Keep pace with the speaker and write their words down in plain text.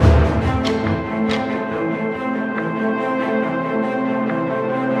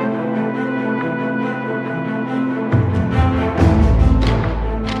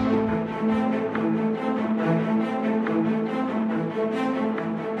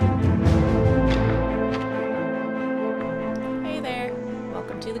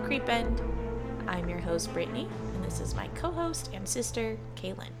Deep End. I'm your host, Brittany, and this is my co-host and sister,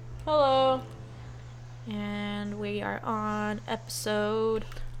 Kaylin. Hello. And we are on episode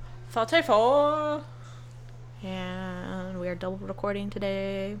 34. and we are double recording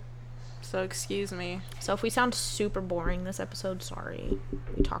today. So excuse me. So if we sound super boring this episode, sorry.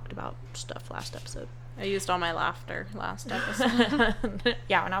 We talked about stuff last episode. I used all my laughter last episode.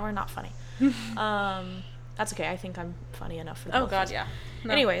 Yeah, now we're not funny. That's okay. I think I'm funny enough for the Oh god, yeah.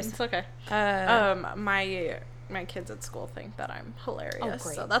 No, Anyways, it's okay. My kids at school think that I'm hilarious.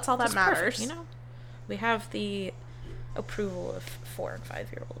 great. So that's all that That's matters. perfect, you know? We have the approval of 4 and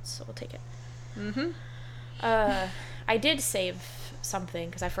 5-year-olds, so we'll take it. Mhm. I did save something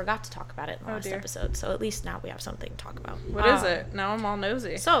because I forgot to talk about it in the last dear. episode, so at least now we have something to talk about. What is it? Now I'm all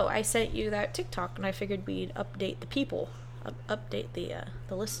nosy. So I sent you that TikTok, and I figured we'd update the people, update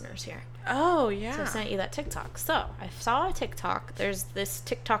the listeners here. Oh, yeah. So I sent you that TikTok. So I saw a TikTok. There's this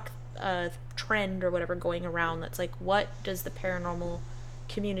TikTok trend or whatever going around that's like, what does the paranormal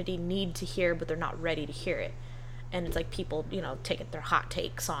community need to hear, but they're not ready to hear it? And it's like people, taking their hot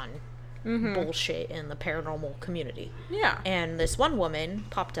takes on bullshit in the paranormal community. Yeah. And this one woman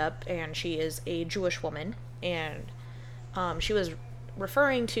popped up, and she is a Jewish woman, and she was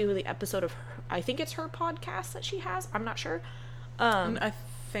referring to the episode of I think it's her podcast that she has. I'm not sure. I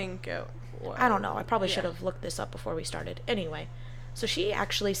think it was. I don't know. I probably should have looked this up before we started. Anyway, so she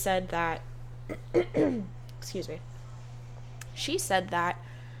actually said that excuse me. She said that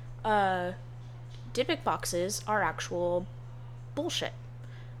Dybbuk boxes are actual bullshit.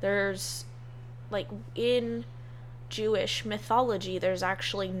 There's, like, in Jewish mythology, there's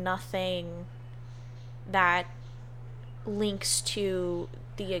actually nothing that links to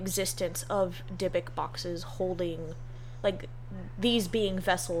the existence of Dybbuk boxes holding, like, these being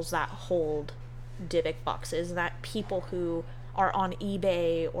vessels that hold Dybbuk boxes, and that people who are on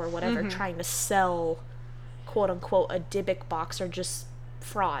eBay or whatever trying to sell, quote-unquote, a Dybbuk box are just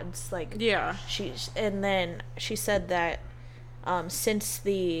frauds. Like, Yeah. And then she said that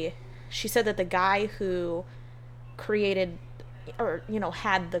she said that the guy who created or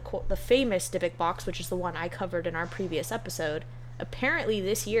had the famous Dybbuk box, which is the one I covered in our previous episode, apparently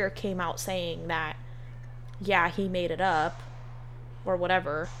this year came out saying that he made it up or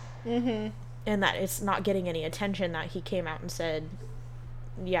whatever, and that it's not getting any attention, that he came out and said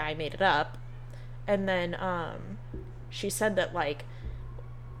I made it up. And then she said that, like,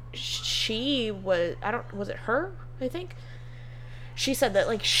 she was was it her, I think? She said that,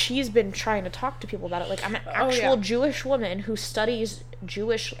 like, she's been trying to talk to people about it. Like, I'm an actual Jewish woman who studies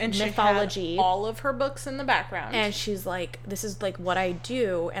Jewish mythology. She had all of her books in the background. And she's like, this is, like, what I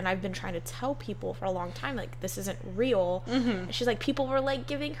do. And I've been trying to tell people for a long time, like, this isn't real. And she's like, people were, like,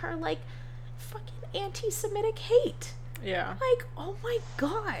 giving her, like, fucking anti-Semitic hate. Yeah. Like, oh my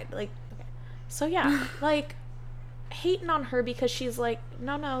god. Like, okay. So, yeah. Like, hating on her because she's like,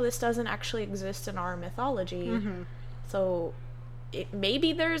 no, this doesn't actually exist in our mythology. So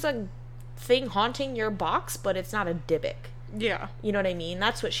maybe there's a thing haunting your box, but it's not a Dybbuk. Yeah. You know what I mean?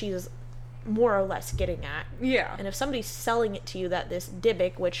 That's what she's more or less getting at. Yeah. And if somebody's selling it to you that this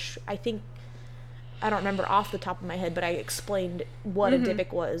Dybbuk, which I don't remember off the top of my head, but I explained what a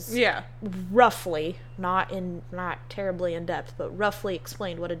Dybbuk was. Yeah. Roughly, not terribly in depth, but roughly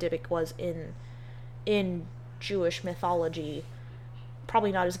explained what a Dybbuk was in Jewish mythology.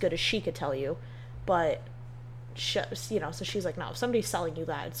 Probably not as good as she could tell you, but so she's like, no, if somebody's selling you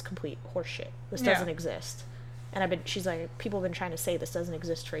that, it's complete horseshit. This doesn't exist. And she's like, people have been trying to say this doesn't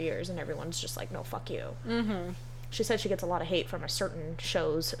exist for years, and everyone's just like, no, fuck you. She said she gets a lot of hate from a certain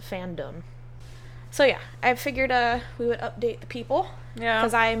show's fandom. So yeah, I figured we would update the people. Yeah.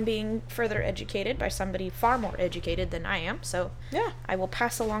 Because I am being further educated by somebody far more educated than I am. So yeah, I will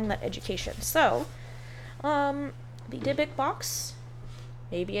pass along that education. So, the Dybbuk box,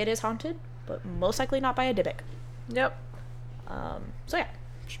 maybe it is haunted, but most likely not by a Dybbuk. Yep. So yeah.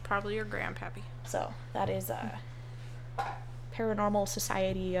 She's probably your grandpappy. So that is Paranormal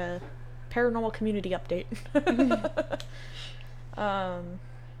Society, Paranormal Community update.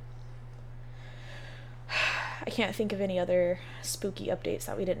 I can't think of any other spooky updates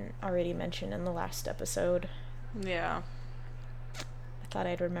that we didn't already mention in the last episode. Yeah. I thought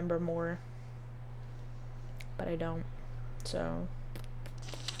I'd remember more, but I don't. So,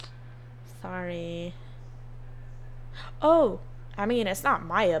 sorry. Oh, I mean, it's not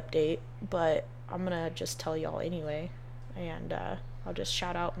my update, but I'm gonna just tell y'all anyway. And I'll just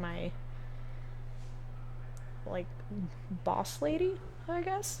shout out my, like, boss lady, I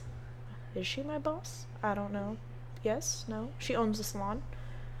guess. Is she my boss? I don't know. Yes? No? She owns the salon.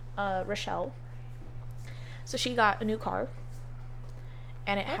 Rochelle. So she got a new car.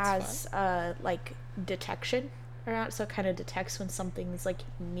 And it That's has like detection around, so it kind of detects when something's like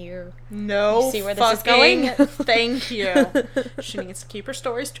near. No, you see where this is going? Thank you. She needs to keep her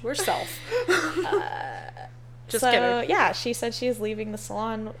stories to herself. Just kidding. Yeah, she said she was leaving the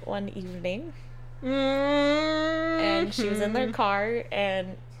salon one evening, Mm-hmm. and she was in their car,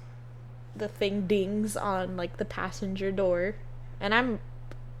 and the thing dings on like the passenger door, and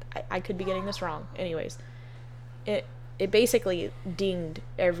I could be getting this wrong. Anyways, it basically dinged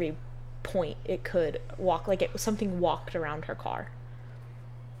every point it could walk, like it was something walked around her car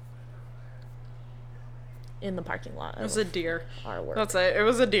in the parking lot. It was a deer. Our work. That's it. It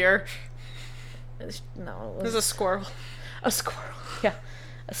was a deer. No, It was a squirrel. A squirrel. Yeah,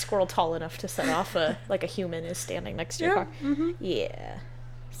 a squirrel tall enough to set off like a human is standing next to your car. Mm-hmm. Yeah.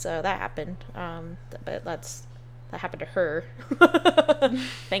 So that happened. But that happened to her.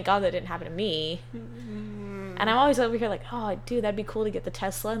 Thank God that didn't happen to me. And I'm always over here like, oh, dude, that'd be cool to get the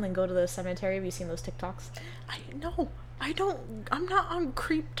Tesla and then go to the cemetery. Have you seen those TikToks? I'm not on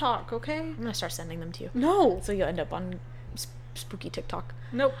creep talk, okay? I'm gonna start sending them to you. No. So you'll end up on spooky TikTok.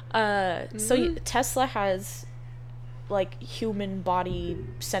 Nope. So Tesla has like human body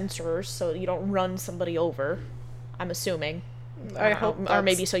sensors, so you don't run somebody over. I'm assuming. I hope, or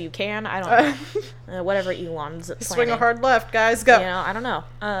maybe so you can. I don't know. Whatever Elon's planning. Swing a hard left, guys. Go. You know, I don't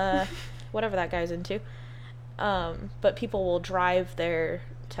know. Whatever that guy's into. But people will drive their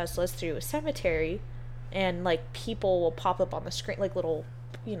Teslas through a cemetery, and like people will pop up on the screen, like little,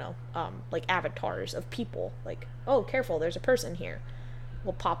 like avatars of people. Like, oh, careful, there's a person here.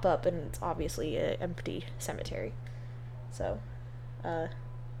 Will pop up, and it's obviously an empty cemetery. So,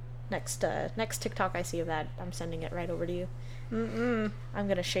 next TikTok I see of that, I'm sending it right over to you. Mm-mm. I'm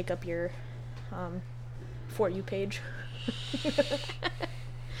gonna shake up your For You page.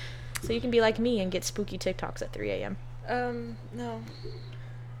 So you can be like me and get spooky TikToks at 3 a.m. No.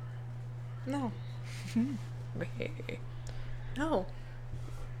 No. No.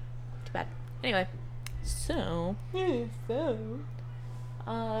 Too bad. Anyway, so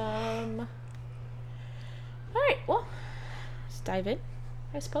all right, well, let's dive in,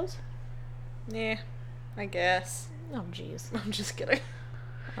 I suppose. Yeah, I guess. Oh, jeez. I'm just kidding.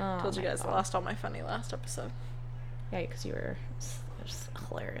 Oh, Told you my guys I God. lost all my funny last episode. Yeah, because you were just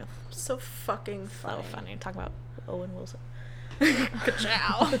hilarious. So fucking funny. So funny. Talk about Owen Wilson.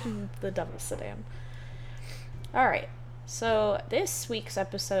 Ka-chow. The dumbest sedan. Alright, so this week's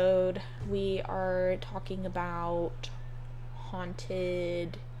episode, we are talking about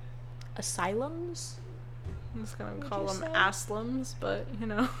haunted asylums. I'm just gonna Would call you them say? Asylums, but you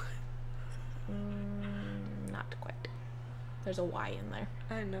know. Not quite. There's a Y in there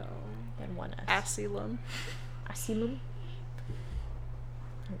I know. and one S. Asylum. Asylum.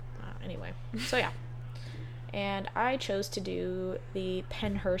 Anyway, so yeah. And I chose to do the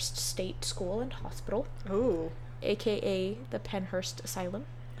Penhurst State School and Hospital, Ooh. aka the Penhurst Asylum,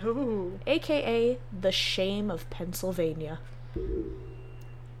 Ooh. aka the Shame of Pennsylvania.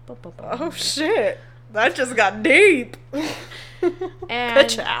 Oh shit. That just got deep. And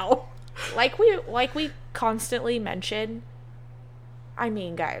Ka-chow. like we constantly mention, I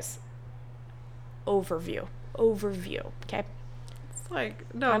mean, guys, overview, okay? It's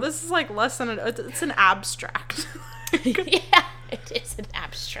like, no, this is like less than it's an abstract. Yeah, it is an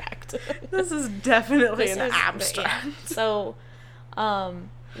abstract. This is definitely This an is- abstract. yeah. So,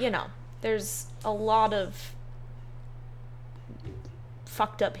 there's a lot of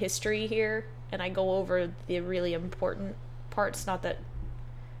fucked up history here, and I go over the really important parts. Not that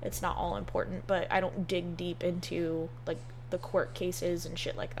it's not all important, but I don't dig deep into like the court cases and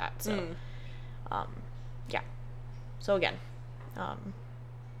shit like that. So, yeah. So again, I'm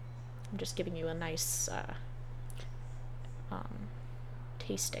just giving you a nice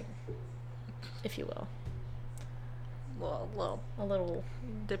tasting, if you will. Well, A little,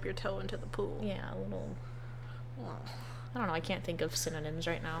 dip your toe into the pool. yeah, a little. Well, I don't know. I can't think of synonyms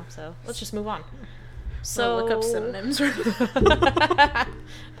right now, so let's just move on. so So look up synonyms.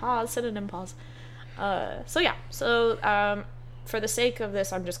 Pause. Synonym. Pause. So yeah. So for the sake of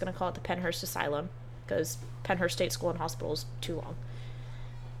this, I'm just gonna call it the Penhurst Asylum because Penhurst State School and Hospital is too long,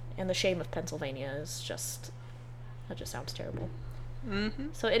 and the Shame of Pennsylvania is just that just sounds terrible. Mm-hmm.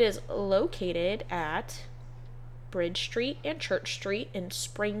 So it is located at Bridge Street and Church Street in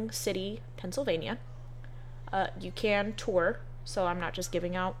Spring City, Pennsylvania. You can tour, so I'm not just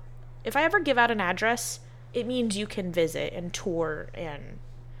giving out. If I ever give out an address, it means you can visit and tour and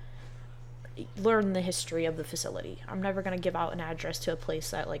learn the history of the facility. I'm never going to give out an address to a place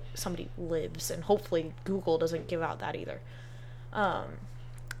that like somebody lives, and hopefully Google doesn't give out that either. Well,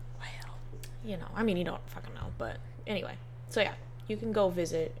 I mean, you don't fucking know, but anyway. So yeah, You can go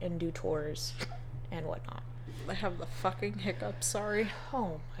visit and do tours and whatnot. I have the fucking hiccups, sorry.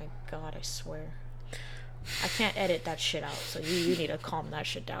 Oh my god, I swear. I can't edit that shit out, so you need to calm that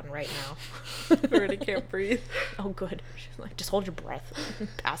shit down right now. I already can't breathe. Oh, good. Just hold your breath.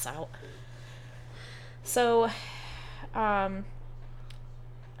 Pass out. So,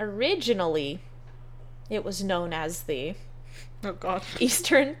 originally, it was known as the Oh god.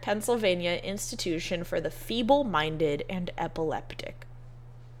 Eastern Pennsylvania Institution for the Feeble-Minded and Epileptic.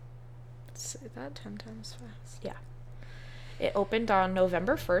 Say that 10 times fast. Yeah. It opened on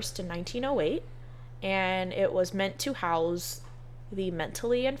November 1st in 1908, and it was meant to house the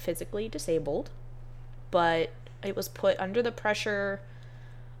mentally and physically disabled, but it was put under the pressure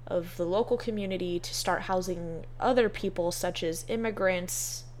of the local community to start housing other people, such as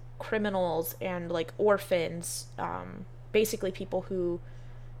immigrants, criminals, and like orphans, basically people who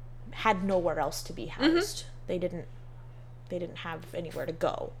had nowhere else to be housed. They didn't have anywhere to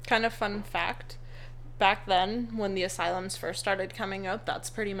go. Kind of fun fact, back then when the asylums first started coming out, that's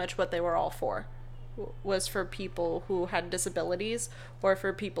pretty much what they were all for. Was for people who had disabilities or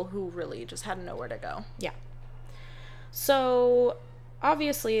for people who really just had nowhere to go. Yeah. So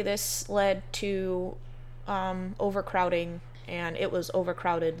obviously this led to overcrowding, and it was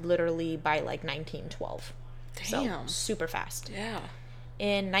overcrowded literally by like 1912. Damn. So super fast. Yeah.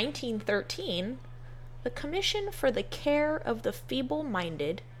 In 1913, the Commission for the Care of the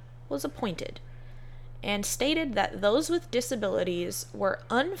Feeble-Minded was appointed and stated that those with disabilities were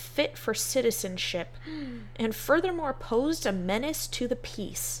unfit for citizenship and furthermore posed a menace to the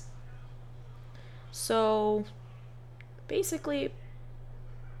peace. So basically,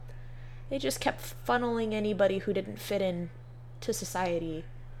 they just kept funneling anybody who didn't fit in to society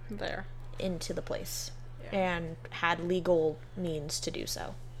There. into the place. Yeah. And had legal means to do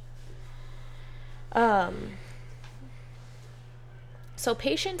so. So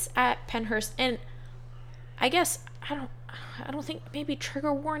patients at Penhurst, and I guess I don't think, maybe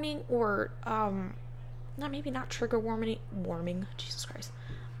trigger warning, or not trigger warming, Jesus Christ.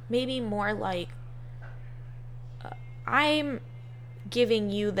 Maybe more like I'm giving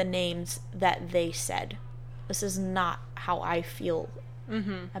you the names that they said. This is not how I feel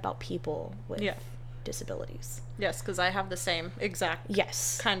about people with disabilities. Yes, because I have the same exact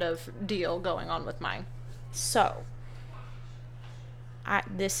kind of deal going on with mine. So,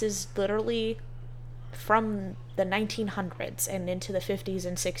 this is literally from the 1900s and into the 50s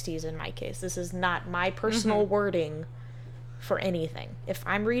and 60s in my case. This is not my personal wording for anything. If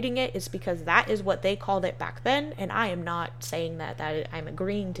I'm reading it, it's because that is what they called it back then, and I am not saying that I'm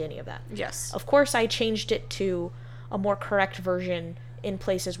agreeing to any of that. Yes. Of course, I changed it to a more correct version in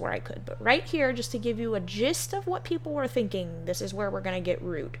places where I could. But right here, just to give you a gist of what people were thinking, this is where we're going to get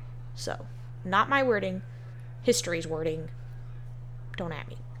rude. So, not my wording, history's wording. Don't at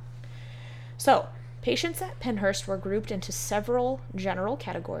me. So, patients at Penhurst were grouped into several general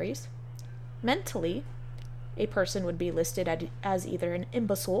categories. Mentally, a person would be listed as either an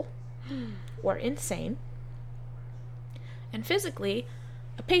imbecile or insane. And physically,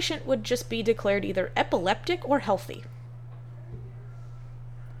 a patient would just be declared either epileptic or healthy.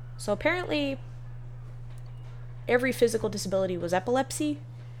 So apparently, every physical disability was epilepsy,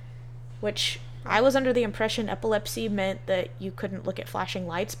 which I was under the impression epilepsy meant that you couldn't look at flashing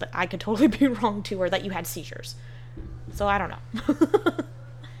lights, but I could totally be wrong too, or that you had seizures. So I don't know.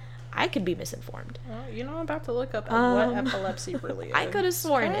 I could be misinformed. Well, I'm about to look up what epilepsy really is. I could have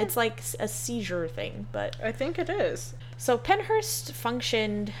sworn it's like a seizure thing, but I think it is. So Penhurst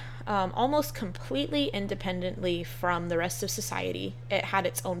functioned almost completely independently from the rest of society. It had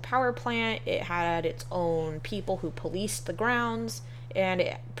its own power plant, it had its own people who policed the grounds, and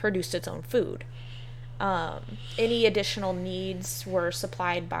it produced its own food. Any additional needs were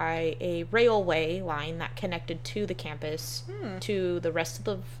supplied by a railway line that connected to the campus to the rest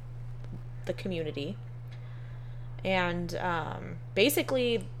of the community. And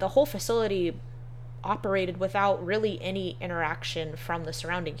basically, the whole facility operated without really any interaction from the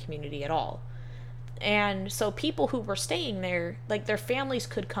surrounding community at all. And so people who were staying there, like, their families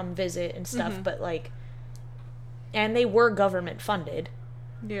could come visit and stuff, but like, and they were government funded.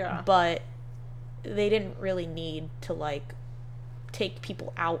 Yeah. But they didn't really need to like take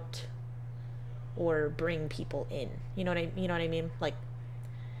people out or bring people in. You know what I mean? Like,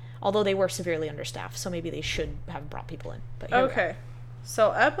 although they were severely understaffed, so maybe they should have brought people in. But okay. So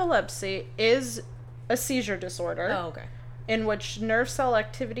epilepsy is a seizure disorder. Oh, okay. In which nerve cell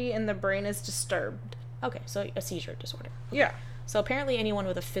activity in the brain is disturbed. Okay, so a seizure disorder. Yeah. So apparently anyone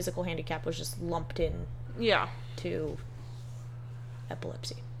with a physical handicap was just lumped in to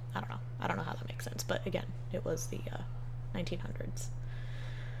epilepsy. I don't know how that makes sense, but again, it was the 1900s.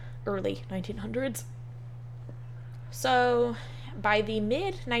 Early 1900s. So, by the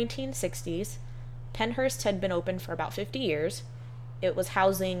mid 1960s, Pennhurst had been open for about 50 years. It was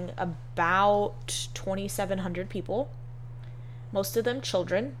housing about 2,700 people, most of them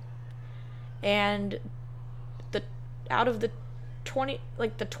children. And out of the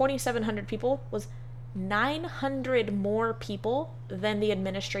 2,700 people was 900 more people than the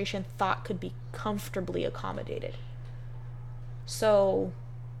administration thought could be comfortably accommodated. So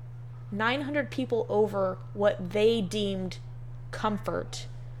 900 people over what they deemed comfort,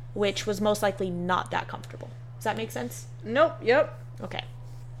 which was most likely not that comfortable. Does that make sense? Nope. Yep. Okay.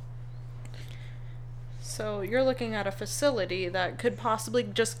 So you're looking at a facility that could possibly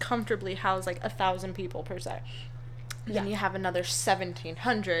just comfortably house like 1,000 people per se. And then you have another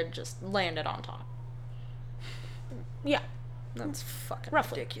 1,700 just landed on top. Yeah. That's fucking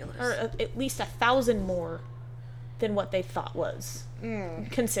roughly ridiculous. Or at least 1,000 more than what they thought was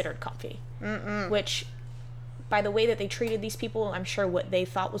considered comfy. Which, by the way that they treated these people, I'm sure what they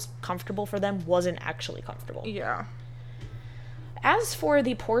thought was comfortable for them wasn't actually comfortable. Yeah. As for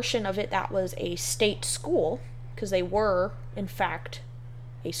the portion of it that was a state school, because they were, in fact,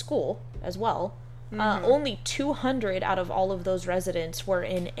 a school as well, only 200 out of all of those residents were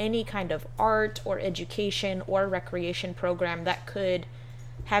in any kind of art or education or recreation program that could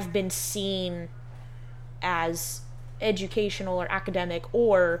have been seen as educational or academic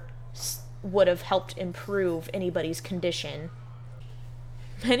or would have helped improve anybody's condition.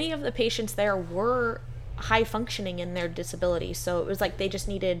 Many of the patients there were high functioning in their disability, so it was like they just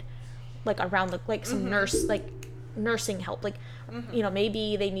needed like around the like some nursing help, like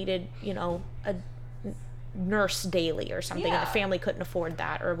maybe they needed a nurse daily or something, and the family couldn't afford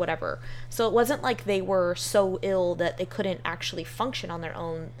that or whatever. So it wasn't like they were so ill that they couldn't actually function on their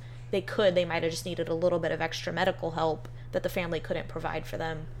own. They might have just needed a little bit of extra medical help that the family couldn't provide for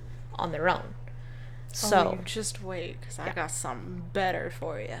them on their own. So you just wait, because I got something better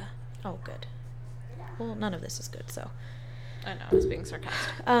for you. Oh, good. Well, none of this is good, so. I know, I was being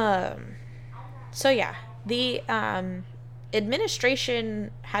sarcastic. So yeah, the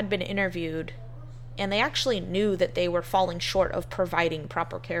administration had been interviewed, and they actually knew that they were falling short of providing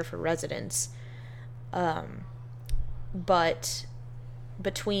proper care for residents. But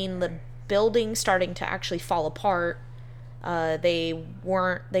between the building starting to actually fall apart, they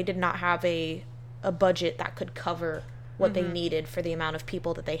did not have a budget that could cover what they needed for the amount of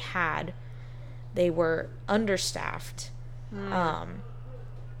people that they had. They were understaffed.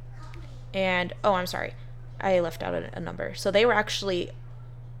 And, I'm sorry, I left out a number. So they were actually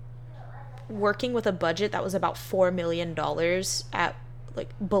working with a budget that was about $4 million at,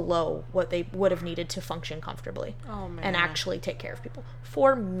 like, below what they would have needed to function comfortably. Oh, man. And actually take care of people.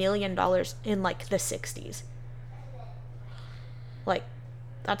 $4 million in, like, the 60s. Like,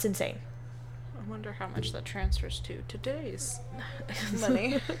 that's insane. I wonder how much that transfers to today's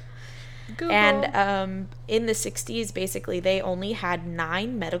money. Google. And in the 60s, basically, they only had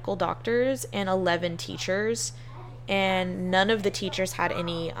 9 medical doctors and 11 teachers, and none of the teachers had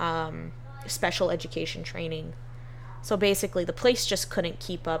any special education training. So basically, the place just couldn't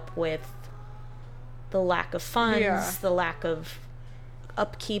keep up with the lack of funds, the lack of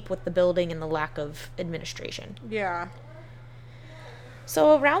upkeep with the building, and the lack of administration. Yeah.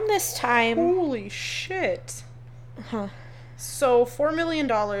 So around this time... Holy shit. Huh. So $4 million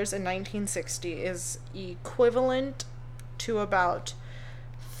in 1960 is equivalent to about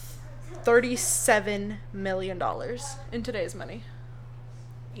 $37 million in today's money.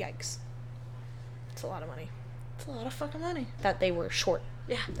 Yikes. It's a lot of money. It's a lot of fucking money. That they were short.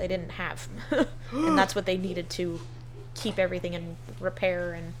 Yeah. They didn't have. And that's what they needed to keep everything in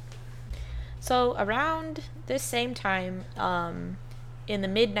repair. And so around this same time, in the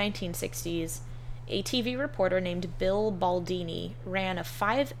mid-1960s, a TV reporter named Bill Baldini ran a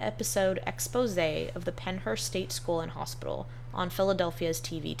 5-episode expose of the Pennhurst State School and Hospital on Philadelphia's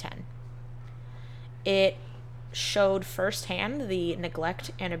TV 10. It showed firsthand the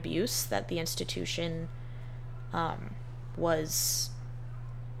neglect and abuse that the institution was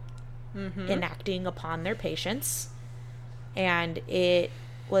enacting upon their patients, and it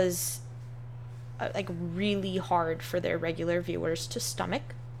was like really hard for their regular viewers to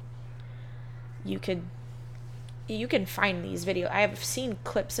stomach. You can find these videos. I have seen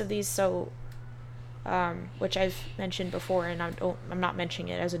clips of these, so which I've mentioned before, and I'm not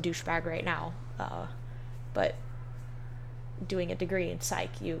mentioning it as a douchebag right now. But doing a degree in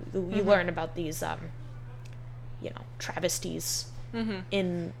psych, you learn about these travesties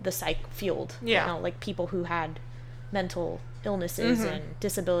in the psych field. Yeah. Like people who had mental illnesses and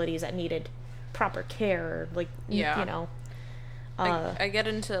disabilities that needed proper care, like I get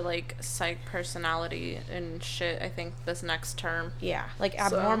into, like, psych personality and shit, I think, this next term. Yeah, like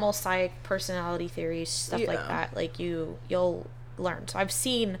abnormal psych personality theories, stuff like that. Like, you'll learn. So I've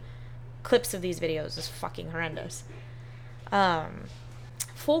seen clips of these videos. It's fucking horrendous.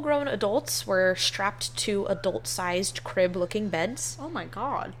 Full-grown adults were strapped to adult-sized crib-looking beds. Oh my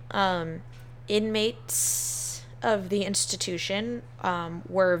god. Inmates of the institution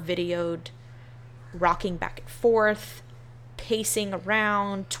were videoed rocking back and forth, pacing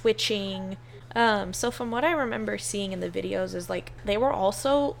around, twitching. So from what I remember seeing in the videos is, like, they were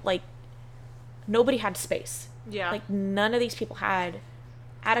also, like, nobody had space. Yeah. Like, none of these people had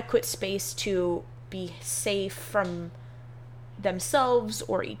adequate space to be safe from themselves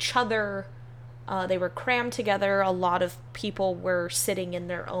or each other. They were crammed together. A lot of people were sitting in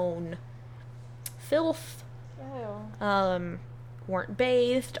their own filth. Weren't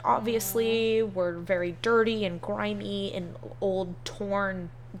bathed, obviously, were very dirty and grimy in old torn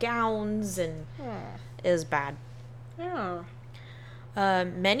gowns, and it was bad. Yeah.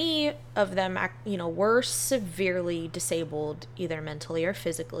 Many of them, were severely disabled, either mentally or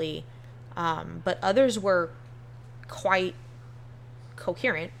physically, but others were quite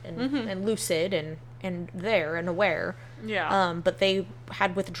coherent and lucid and there and aware. Yeah. But they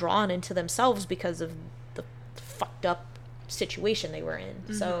had withdrawn into themselves because of the fucked up situation they were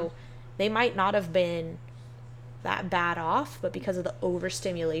in. So they might not have been that bad off, but because of the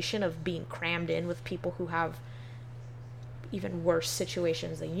overstimulation of being crammed in with people who have even worse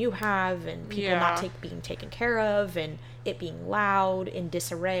situations than you have, and people not being taken care of, and it being loud, in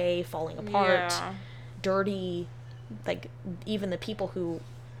disarray, falling apart, dirty, like, even the people who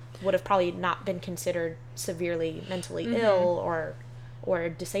would have probably not been considered severely mentally ill or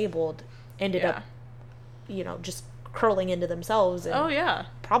disabled ended up, just curling into themselves, and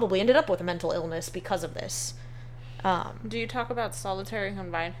probably ended up with a mental illness because of this. Do you talk about solitary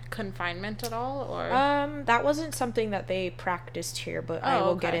confinement at all, or? That wasn't something that they practiced here, but I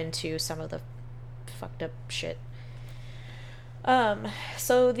will get into some of the fucked up shit.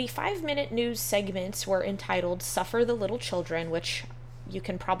 So the 5-minute news segments were entitled "Suffer the Little Children," which you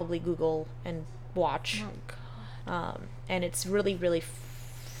can probably Google and watch. Oh god. And it's really, really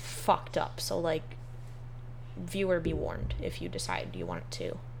fucked up. So, like, viewer be warned if you decide you want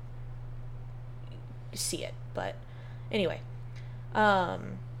to see it. But anyway,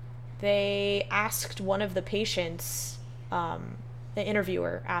 they asked one of the patients, the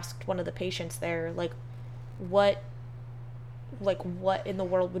interviewer asked one of the patients there, what in the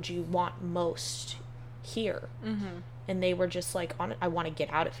world would you want most here? And they were just like, I want to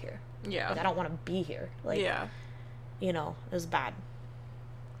get out of here. Yeah. Like, I don't want to be here. Like, yeah. It was bad.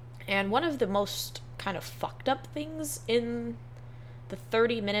 And one of the most kind of fucked up things in the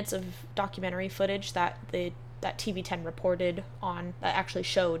 30 minutes of documentary footage that TV10 reported on, that actually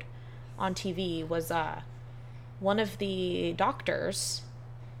showed on TV, was one of the doctors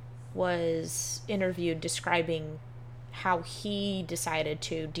was interviewed describing how he decided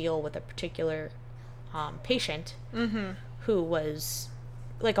to deal with a particular patient who was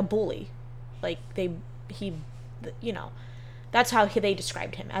like a bully. Like, that's how they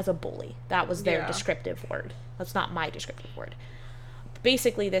described him, as a bully. That was their descriptive word. That's not my descriptive word.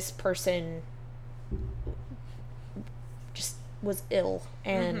 Basically, this person just was ill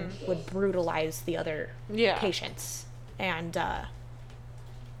and would brutalize the other patients. And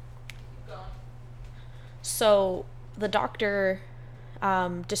so the doctor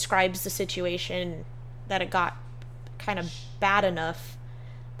describes the situation that it got kind of bad enough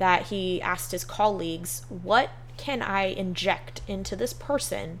that he asked his colleagues, what can I inject into this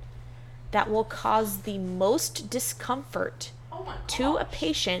person that will cause the most discomfort to a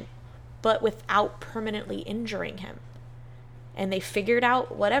patient, but without permanently injuring him? And they figured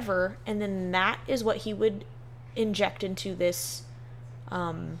out whatever, and then that is what he would inject into this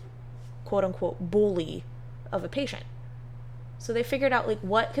quote-unquote bully of a patient. So they figured out, like,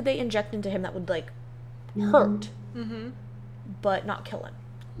 what could they inject into him that would, like, hurt, but not kill him.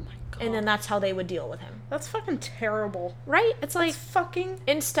 Oh my god. And then that's how they would deal with him. That's fucking terrible. Right? It's like, fucking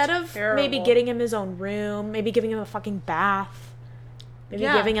instead of terrible. Maybe getting him his own room, maybe giving him a fucking bath, maybe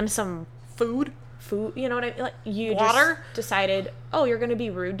giving him some food, you know what I mean? Like, you water, just decided, oh, you're gonna be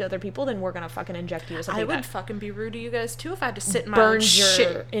rude to other people, then we're gonna fucking inject you with something. I would that fucking be rude to you guys too if I had to sit in my own burns your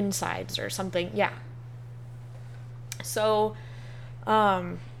shit insides or something. Yeah. So,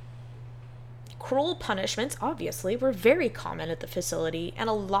 cruel punishments, obviously, were very common at the facility, and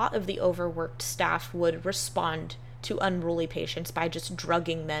a lot of the overworked staff would respond to unruly patients by just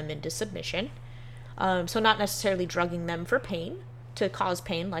drugging them into submission. So not necessarily drugging them for pain, to cause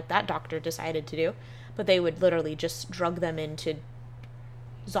pain like that doctor decided to do, but they would literally just drug them into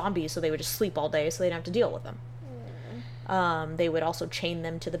zombies, so they would just sleep all day so they didn't have to deal with them. They would also chain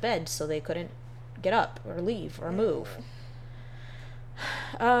them to the bed so they couldn't get up or leave or move.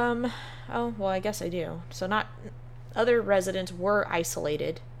 Oh, well, I guess I do. So other residents were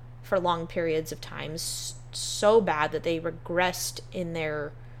isolated for long periods of time, so bad that they regressed in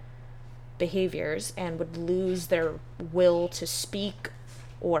their behaviors and would lose their will to speak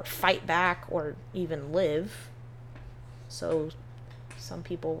or fight back or even live. So some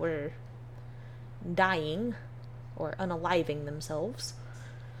people were dying or unaliving themselves.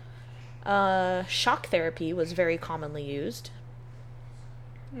 Shock therapy was very commonly used.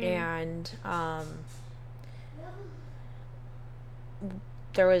 And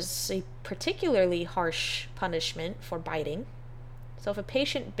there was a particularly harsh punishment for biting. So if a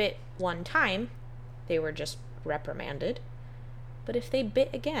patient bit one time, they were just reprimanded. But if they bit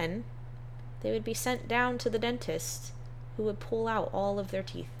again, they would be sent down to the dentist, who would pull out all of their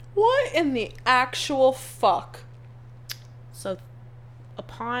teeth. What in the actual fuck? So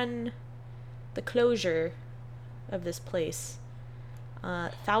upon the closure of this place,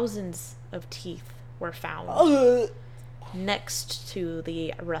 thousands of teeth were found next to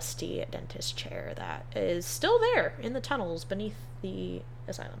the rusty dentist chair that is still there in the tunnels beneath the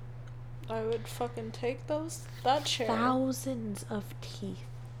asylum. I would fucking take that chair. Thousands of teeth.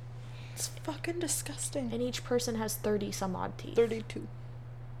 It's fucking disgusting. And each person has 30 some odd teeth. 32.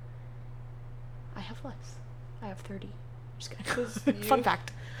 I have less. I have 30. Just kidding. Fun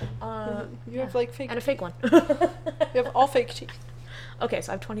fact. You have like fake. And a fake one. You have all fake teeth. Okay,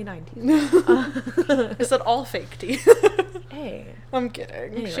 so I have 29 teeth. I said all fake teeth. Hey. I'm kidding.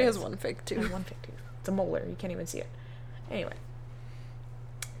 Anyways, she has one fake tooth. I have one fake tooth. It's a molar. You can't even see it. Anyway.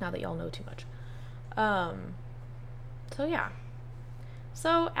 Now that y'all know too much. So yeah.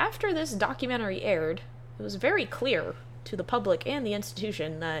 So after this documentary aired, it was very clear to the public and the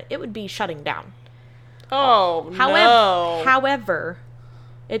institution that it would be shutting down. Oh, no. However,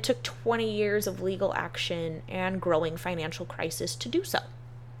 it took 20 years of legal action and growing financial crisis to do so.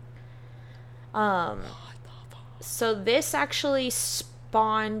 So this actually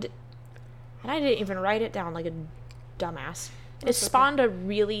spawned, and I didn't even write it down like a dumbass. It spawned a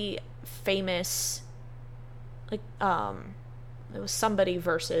really famous, like, it was somebody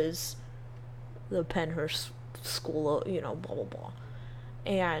versus the Pennhurst School, blah, blah, blah.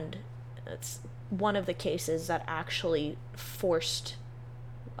 And it's one of the cases that actually forced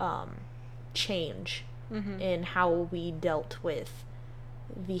change in how we dealt with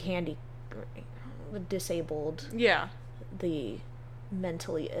the disabled, the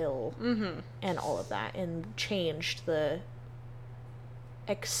mentally ill, and all of that, and changed the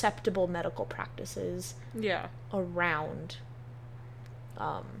acceptable medical practices around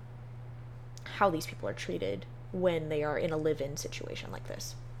how these people are treated when they are in a live-in situation like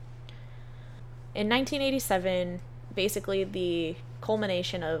this. In 1987, basically the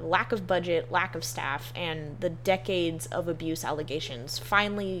culmination of lack of budget, lack of staff, and the decades of abuse allegations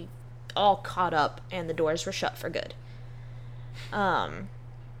finally all caught up, and the doors were shut for good.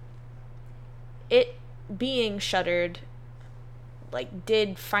 It being shuttered,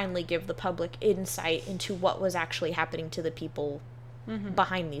 did finally give the public insight into what was actually happening to the people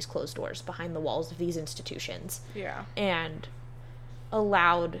behind these closed doors, behind the walls of these institutions. Yeah. And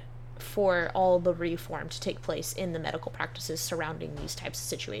allowed for all the reform to take place in the medical practices surrounding these types of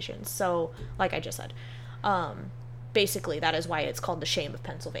situations. So, like I just said, basically that is why it's called the shame of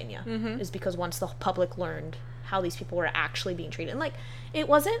Pennsylvania, is because once the public learned how these people were actually being treated, and it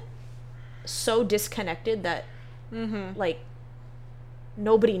wasn't so disconnected that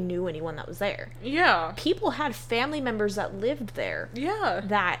nobody knew anyone that was there. Yeah. People had family members that lived there. Yeah.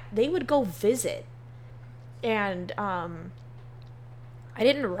 That they would go visit. And I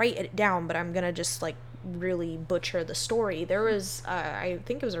didn't write it down, but I'm gonna just really butcher the story. There was I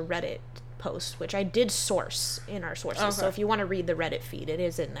think it was a Reddit post, which I did source in our sources. Okay. So if you want to read the Reddit feed, it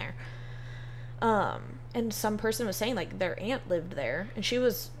is in there. And some person was saying their aunt lived there, and she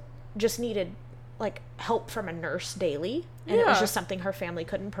was just needed help from a nurse daily, and it was just something her family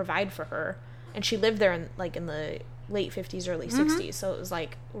couldn't provide for her, and she lived there in the late 50s, early 60s, so it was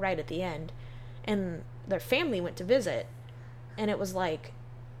right at the end, and their family went to visit, and it was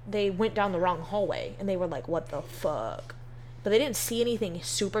they went down the wrong hallway, and they were like, what the fuck? But they didn't see anything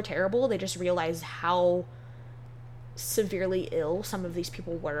super terrible. They just realized how severely ill some of these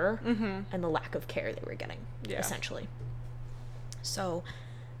people were, and the lack of care they were getting, essentially. So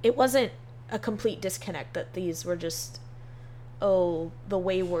it wasn't a complete disconnect that these were just oh, the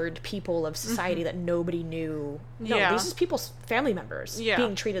wayward people of society that nobody knew. No, Yeah. these are people's family members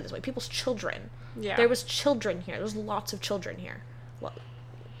being treated this way. People's children. Yeah. There was children here. There was lots of children here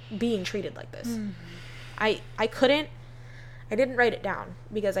being treated like this. I didn't write it down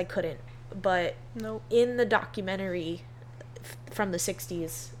because I couldn't, but Nope. in the documentary from the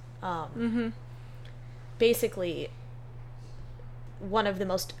 60s, basically one of the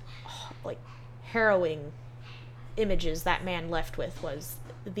most like harrowing images that man left with was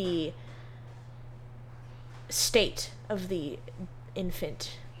the state of the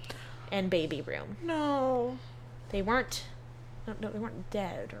infant and baby room. No. They weren't they weren't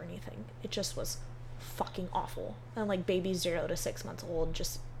dead or anything. It just was fucking awful. And like babies 0 to 6 months old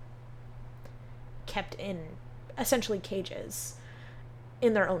just kept in essentially cages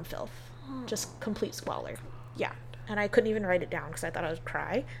in their own filth. Just complete squalor. Yeah. And I couldn't even write it down because I thought I would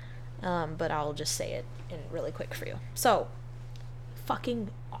cry. But I'll just say it in really quick for you. So, fucking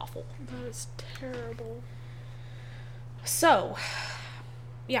awful. That is terrible. So,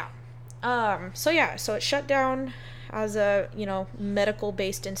 yeah. So it shut down as a,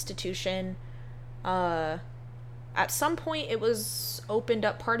 medical-based institution. At some point it was opened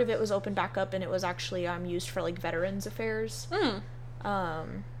up, part of it was opened back up, and it was actually used for like veterans affairs.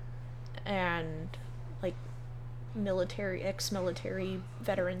 And like ex-military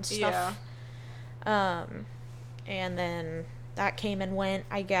veteran stuff. Yeah. And then that came and went,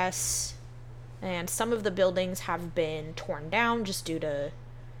 I guess. And some of the buildings have been torn down just due to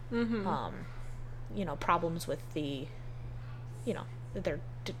problems with the they're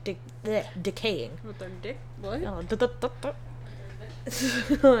decaying. With their dick? What?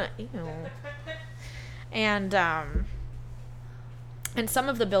 And some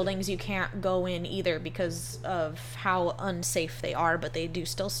of the buildings you can't go in either because of how unsafe they are, but they do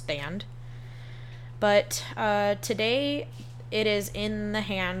still stand. But today it is in the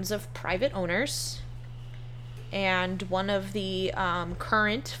hands of private owners, and one of the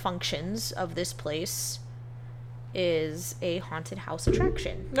current functions of this place is a haunted house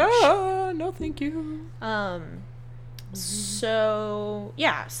attraction. No, thank you. So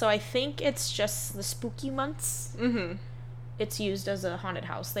I think it's just the spooky months. It's used as a haunted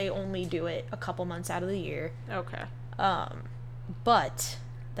house. They only do it a couple months out of the year. Okay. But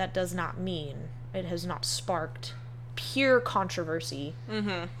that does not mean it has not sparked pure controversy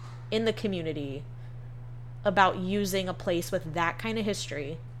in the community about using a place with that kind of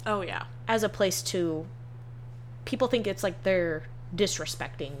history. Oh, yeah. As a place to... People think it's like they're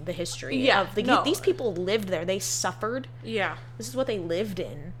disrespecting the history of... These people lived there. They suffered. Yeah. This is what they lived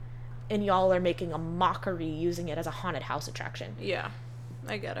in. And y'all are making a mockery using it as a haunted house attraction. Yeah.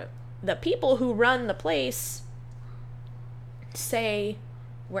 I get it. The people who run the place say,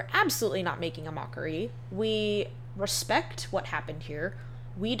 we're absolutely not making a mockery. We respect what happened here.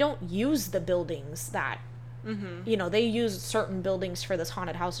 We don't use the buildings that... they used certain buildings for this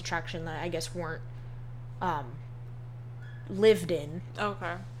haunted house attraction that I guess weren't lived in.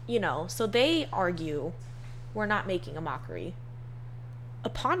 Okay. So they argue we're not making a mockery.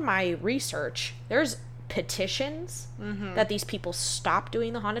 Upon my research, there's petitions that these people stop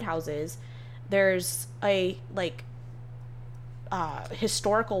doing the haunted houses. There's a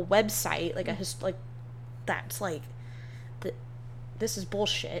historical website, that's like this is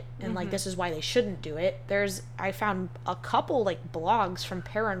bullshit, and this is why they shouldn't do it. I found a couple blogs from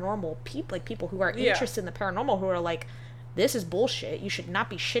paranormal people, people who are interested in the paranormal, who are like, this is bullshit. You should not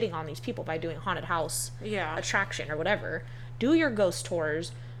be shitting on these people by doing haunted house attraction or whatever. Do your ghost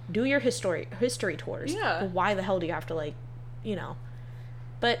tours, do your history tours. Yeah. Why the hell do you have to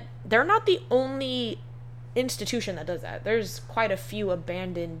But they're not the only institution that does that. There's quite a few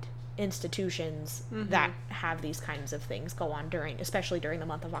abandoned institutions that have these kinds of things go on especially during the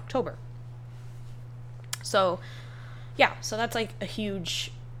month of October. So that's a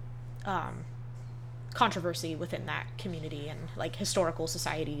huge controversy within that community and historical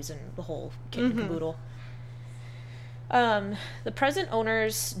societies and the whole kit and caboodle. The present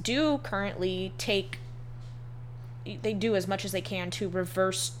owners do currently they do as much as they can to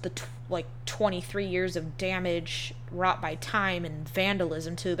reverse the 23 years of damage wrought by time and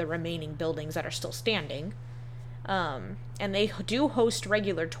vandalism to the remaining buildings that are still standing. And they do host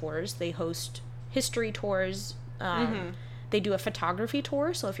regular tours. They host history tours. They do a photography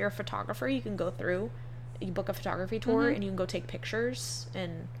tour. So if you're a photographer, you can go through, you book a photography tour and you can go take pictures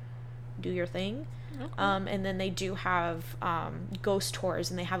and do your thing. Okay. And then they do have ghost tours,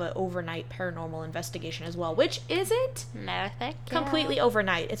 and they have an overnight paranormal investigation as well, which isn't completely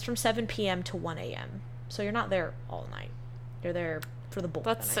overnight. It's from 7 p.m. to 1 a.m. So you're not there all night. You're there for the bulk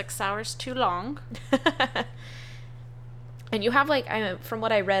of the night. That's 6 hours too long. And you have like, from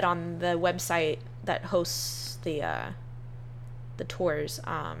what I read on the website that hosts the tours,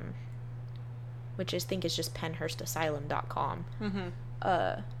 which I think is just penhurstasylum.com.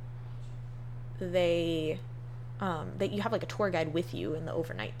 They that you have like a tour guide with you in the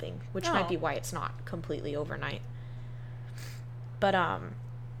overnight thing, which might be why it's not completely overnight. But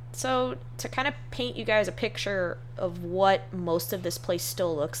so to kind of paint you guys a picture of what most of this place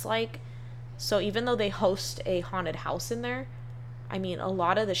still looks like, so even though they host a haunted house in there, I mean, a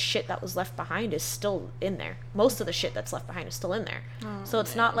lot of the shit that was left behind is still in there. Most of the shit that's left behind is still in there. So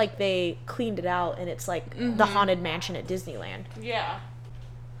it's not like they cleaned it out and it's like the Haunted Mansion at Disneyland. Yeah.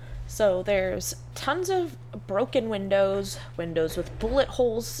 So there's tons of broken windows with bullet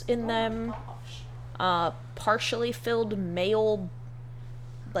holes in them, partially filled mail,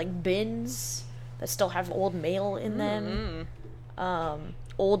 like, bins that still have old mail in them,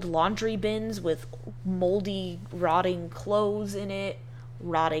 old laundry bins with moldy, rotting clothes in it,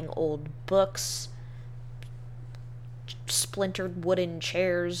 rotting old books, splintered wooden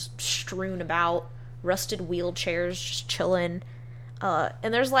chairs strewn about, rusted wheelchairs just chilling.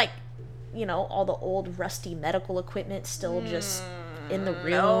 And there's, like, you know, all the old rusty medical equipment still just in the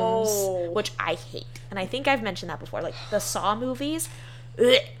rooms, which I hate. And I think I've mentioned that before. Like, the Saw movies,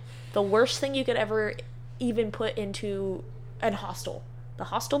 the worst thing you could ever even put into an Hostel. The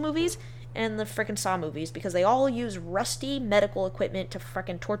Hostel movies and the frickin' Saw movies, because they all use rusty medical equipment to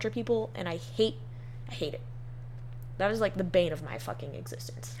frickin' torture people, and I hate it. That is like the bane of my fucking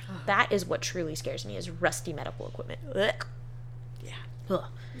existence. That is what truly scares me, is rusty medical equipment. Ugh. Yeah. Ugh.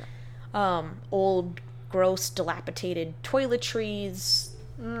 Old, gross, dilapidated toiletries,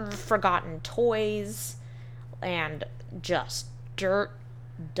 forgotten toys, and just dirt,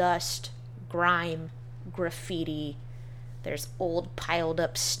 dust, grime, graffiti. There's old piled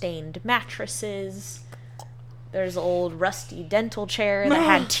up stained mattresses. There's old rusty dental chair that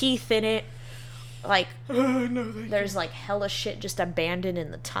had teeth in it. Like, there's like hella shit just abandoned in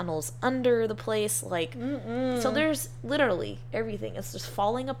the tunnels under the place. Like, so there's literally everything. It's just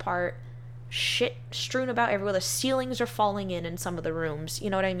falling apart. Shit strewn about everywhere. The ceilings are falling in some of the rooms. You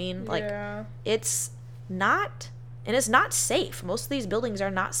know what I mean? Like, it's not, and it's not safe. Most of these buildings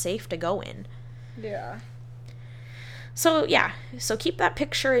are not safe to go in. Yeah. So, yeah. So keep that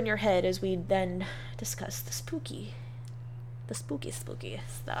picture in your head as we then discuss the spooky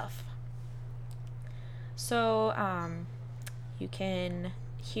stuff. So, you can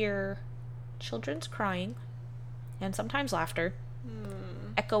hear children's crying and sometimes laughter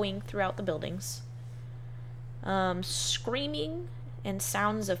echoing throughout the buildings. Screaming and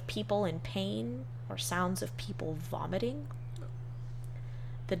sounds of people in pain or sounds of people vomiting.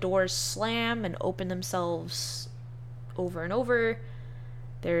 The doors slam and open themselves over and over.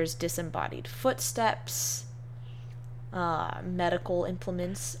 There's disembodied footsteps. Medical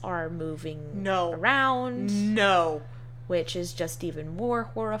implements are moving around. No. Which is just even more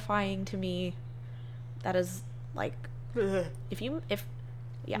horrifying to me. That is, like, Ugh.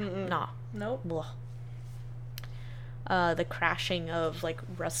 Nah. Nope. Blah. The crashing of, like,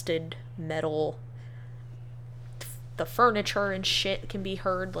 rusted metal. The furniture and shit can be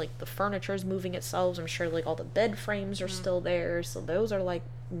heard. Like, the furniture is moving itself. I'm sure, like, all the bed frames are still there. So those are, like,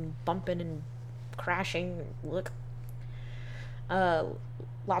 bumping and crashing. Look.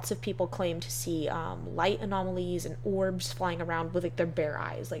 Lots of people claim to see light anomalies and orbs flying around with, like, their bare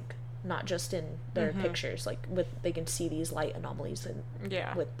eyes, like, not just in their pictures, like, they can see these light anomalies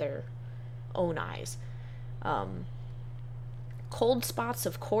with their own eyes. Cold spots,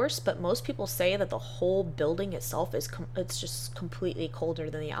 of course, but most people say that the whole building itself is it's just completely colder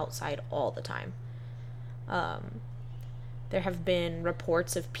than the outside all the time. There have been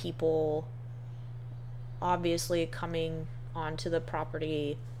reports of people obviously coming onto the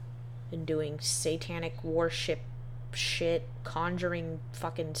property and doing satanic worship shit, conjuring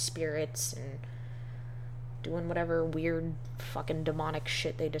fucking spirits and doing whatever weird fucking demonic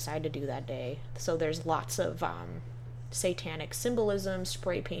shit they decide to do that day. So there's lots of satanic symbolism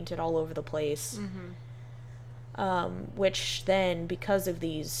spray painted all over the place, which then, because of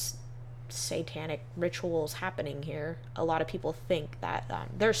these satanic rituals happening here, a lot of people think that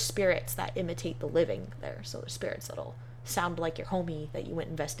there's spirits that imitate the living there. So there's spirits that'll sound like your homie that you went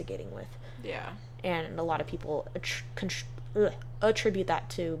investigating with. Yeah. And a lot of people attribute that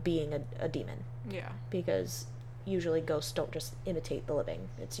to being a demon. Yeah. Because usually ghosts don't just imitate the living.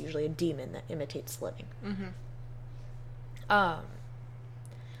 It's usually a demon that imitates the living.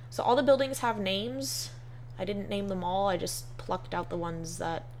 So all the buildings have names. I didn't name them all. I just plucked out the ones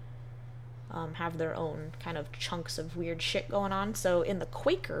that have their own kind of chunks of weird shit going on. So in the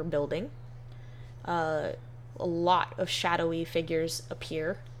Quaker building, a lot of shadowy figures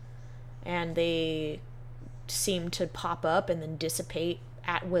appear, and they seem to pop up and then dissipate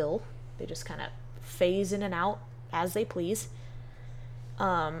at will. They just kind of phase in and out as they please.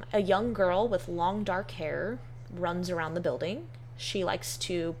 A young girl with long dark hair runs around the building. She likes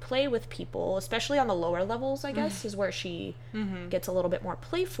to play with people, especially on the lower levels, I guess, is where she gets a little bit more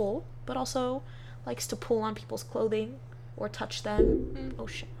playful, but also likes to pull on people's clothing or touch them, or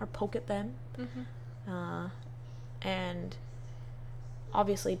poke at them. And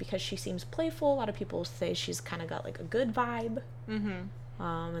obviously, because she seems playful, a lot of people say she's kind of got like a good vibe.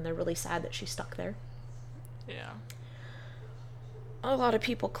 And they're really sad that she's stuck there. Yeah. A lot of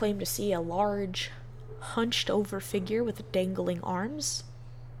people claim to see a large, hunched over figure with dangling arms,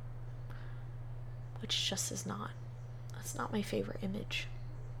 which just is not. That's not my favorite image.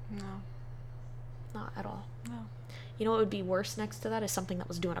 No. Not at all. No. You know what would be worse next to that is something that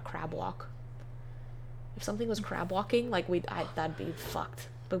was doing a crab walk. If something was crab walking, like that'd be fucked.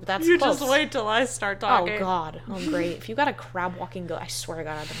 But that's you close. just wait till I start talking. Oh god. Oh great. If you got a crab walking I swear to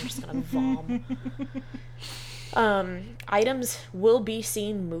God, I'm just gonna vom. Items will be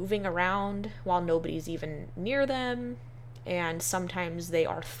seen moving around while nobody's even near them, and sometimes they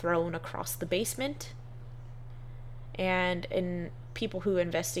are thrown across the basement. And people who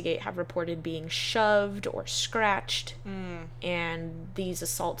investigate have reported being shoved or scratched, and these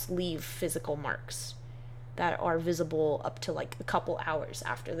assaults leave physical marks that are visible up to like a couple hours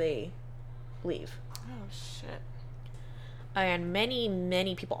after they leave. Oh shit. And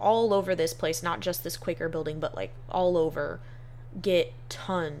many people all over this place, not just this Quaker building, but like all over, get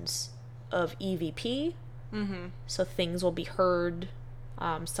tons of EVP. So things will be heard.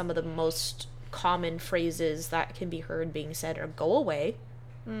 Some of the most common phrases that can be heard being said are "go away,"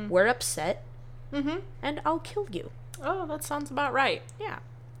 "we're upset," and "I'll kill you." Oh, that sounds about right. Yeah.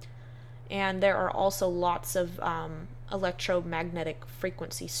 And there are also lots of electromagnetic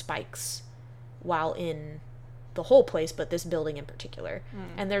frequency spikes while in the whole place, but this building in particular.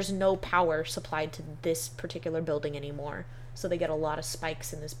 And there's no power supplied to this particular building anymore, so they get a lot of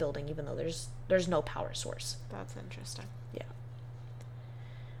spikes in this building even though there's no power source. That's interesting. Yeah.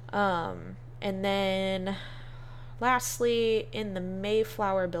 And then lastly, in the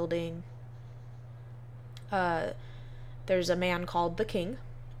Mayflower building, there's a man called the King.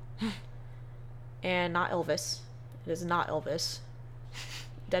 And not Elvis. It is not Elvis.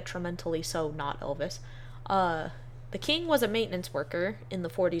 Detrimentally so not Elvis. The King was a maintenance worker in the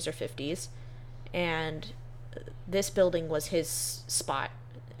 40s or 50s, and this building was his spot,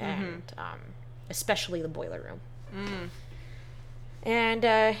 and especially the boiler room.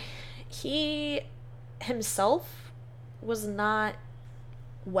 And he himself was not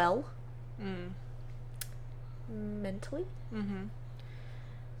well mentally.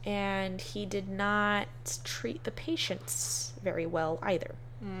 And he did not treat the patients very well either.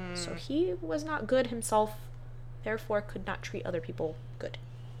 So he was not good himself, therefore could not treat other people good.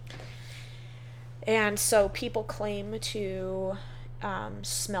 And so people claim to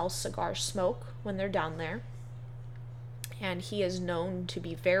smell cigar smoke when they're down there. And he is known to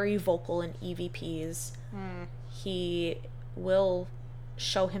be very vocal in EVPs. He will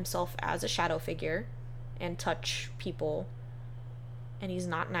show himself as a shadow figure and touch people. And he's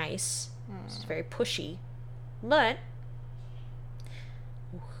not nice. He's very pushy. But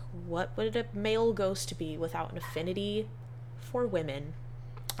what would a male ghost be without an affinity for women?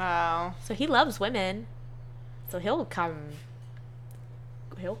 Oh. So he loves women. So he'll come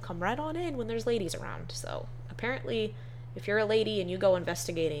right on in when there's ladies around. So apparently, if you're a lady and you go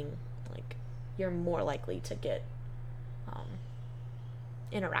investigating, like, you're more likely to get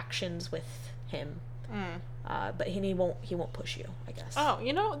interactions with him. But he won't push you, I guess. Oh,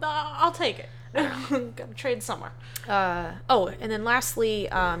 I'll take it. Gotta trade somewhere. And then lastly,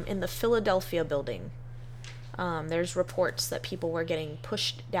 in the Philadelphia building, there's reports that people were getting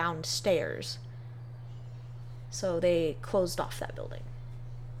pushed downstairs. So they closed off that building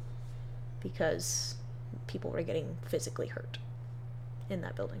because people were getting physically hurt in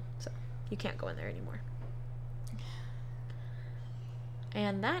that building. So you can't go in there anymore.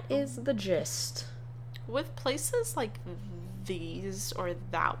 And that is the gist. With places like these, or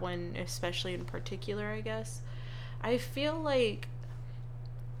that one especially in particular, I guess, I feel like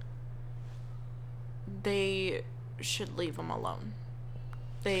they should leave them alone.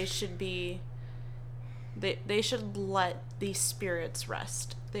 They should be... They should let these spirits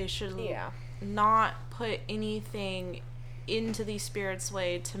rest. They should not put anything into these spirits'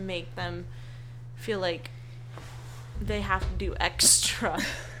 way to make them feel like they have to do extra.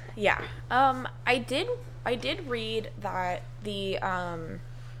 I did read that the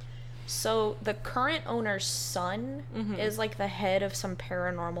So the current owner's son is like the head of some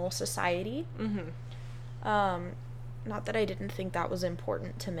paranormal society. Not that I didn't think that was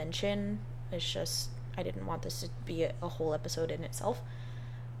important to mention. It's just I didn't want this to be a whole episode in itself.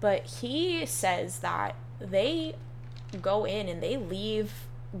 But he says that they go in and they leave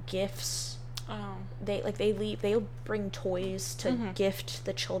gifts. Oh. They'll bring toys to gift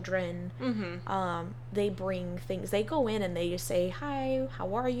the children. They bring things. They go in and they just say, "Hi,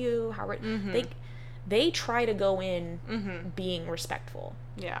 how are you? How are..." They try to go in being respectful.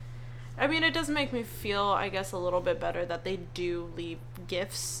 Yeah. I mean, it does make me feel, I guess, a little bit better that they do leave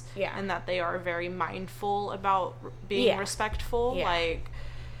gifts. Yeah. And that they are very mindful about being respectful. Yeah. Like,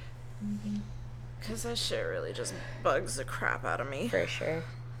 because that shit really just bugs the crap out of me. For sure.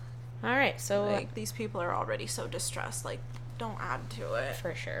 All right, so... Like, these people are already so distressed. Like, don't add to it.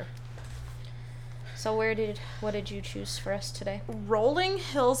 For sure. So what did you choose for us today? Rolling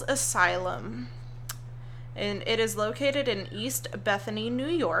Hills Asylum. And it is located in East Bethany, New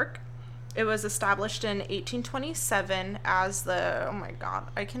York. It was established in 1827 as the, oh my god,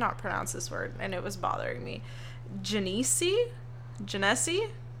 I cannot pronounce this word, and it was bothering me. Genesi? Genesi?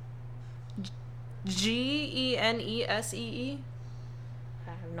 Genesee? I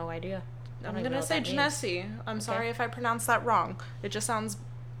have no idea. I'm going to say Genesi. I'm sorry if I pronounced that wrong. It just sounds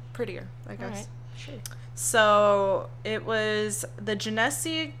prettier, I guess. All right, sure. So, it was the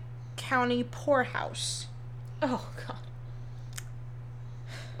Genesee County Poorhouse. Oh, God.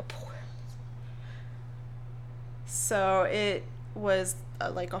 A poorhouse. So, it was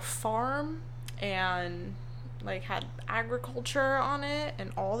like a farm and like had agriculture on it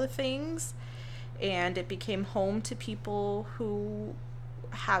and all the things. And it became home to people who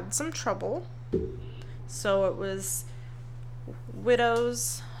had some trouble. So it was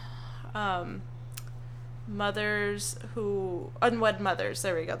widows, mothers who, unwed mothers,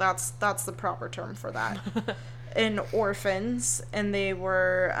 there we go, that's the proper term for that, and orphans, and they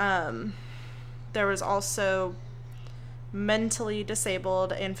were, there was also mentally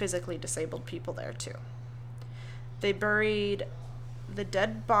disabled and physically disabled people there too. They buried the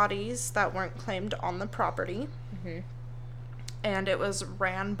dead bodies that weren't claimed on the property. And it was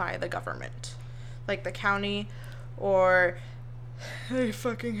ran by the government, like the county, or I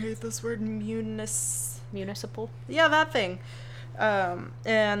fucking hate this word, Municipal? Yeah, that thing.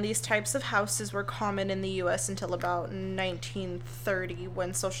 And these types of houses were common in the U.S. until about 1930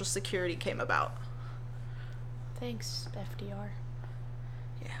 when Social Security came about. Thanks, FDR.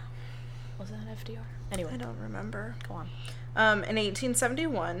 Yeah. Was that FDR? Anyway. I don't remember. Go on. In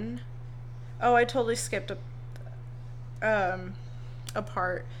 1871, oh, I totally skipped a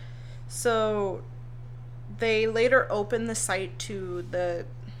part. So they later opened the site to the,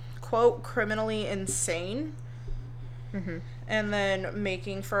 quote, criminally insane, and then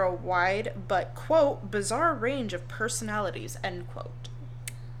making for a wide but, quote, bizarre range of personalities, end quote.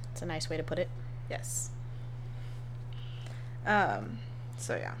 It's a nice way to put it. Yes.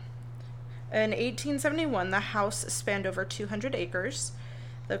 So yeah. In 1871, the house spanned over 200 acres.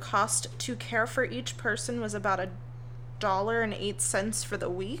 The cost to care for each person was about $1.08 for the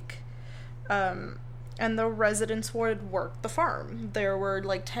week. And the residents would work the farm. There were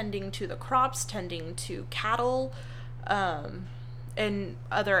like tending to the crops, tending to cattle, and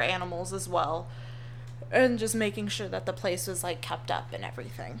other animals as well. And just making sure that the place was like kept up and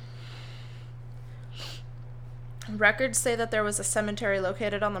everything. Records say that there was a cemetery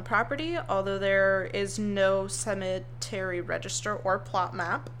located on the property, although there is no cemetery register or plot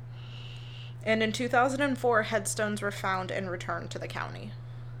map. And in 2004, headstones were found and returned to the county.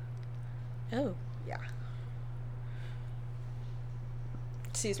 Oh. Yeah.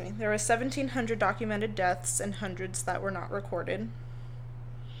 Excuse me. There were 1,700 documented deaths and hundreds that were not recorded.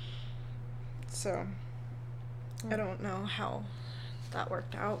 So, I don't know how that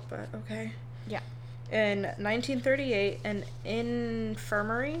worked out, but okay. Yeah. In 1938, an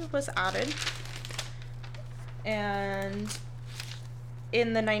infirmary was added, and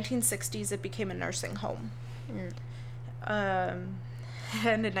in the 1960s, it became a nursing home. And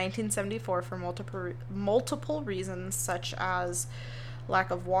in 1974, for multiple reasons, such as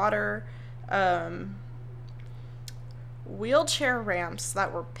lack of water, wheelchair ramps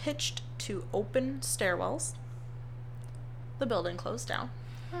that were pitched to open stairwells, the building closed down.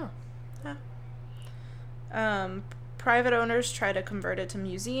 Oh. Yeah. Private owners try to convert it to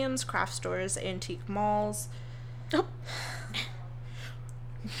museums, craft stores, antique malls. Oh.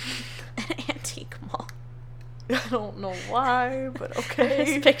 An antique mall. I don't know why, but I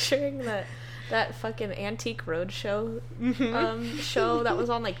okay. was picturing the that fucking Antique Roadshow show that was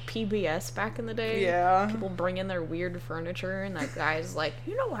on like PBS back in the day. Yeah. People bring in their weird furniture, and that guy's like,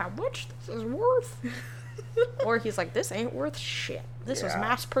 you know how much this is worth? Or he's like, this ain't worth shit. This was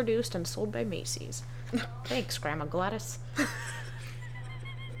mass produced and sold by Macy's. Thanks, Grandma Gladys.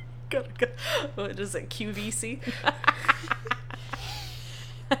 What is it, QVC?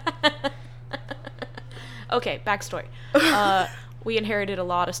 Okay, backstory. We inherited a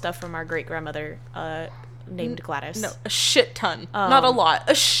lot of stuff from our great grandmother, named Gladys. No, a shit ton. Not a lot,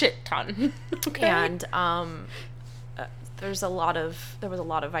 a shit ton. Okay. And there was a lot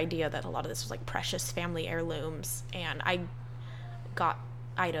of idea that a lot of this was like precious family heirlooms, and I got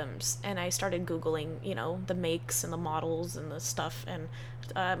items and I started Googling, you know, the makes and the models and the stuff, and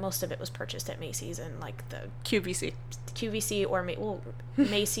most of it was purchased at Macy's and like the QVC or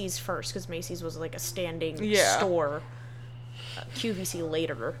Macy's first, because Macy's was like a standing store. QVC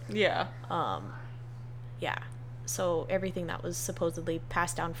later. Yeah. Yeah. So everything that was supposedly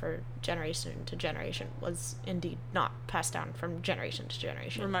passed down for generation to generation was indeed not passed down from generation to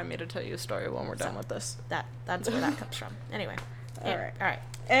generation. Remind me to tell you a story when we're done with this. That's where that comes from. Anyway. All right.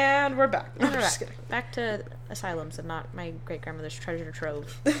 And we're back. No, just kidding. Back to Asylums and not my great grandmother's treasure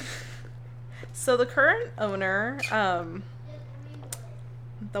trove. So the current owner, the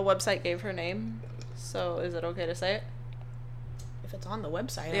website gave her name. So is it okay to say it? If it's on the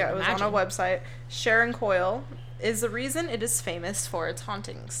website, yeah, it was on a website. Sharon Coyle is the reason it is famous for its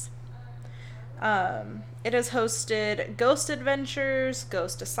hauntings. It has hosted Ghost Adventures,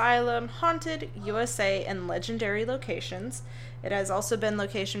 Ghost Asylum, Haunted, USA, and legendary locations. It has also been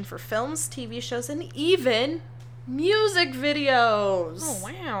location for films, TV shows, and even music videos. Oh,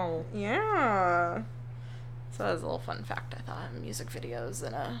 wow. Yeah. So that was a little fun fact, I thought. Music videos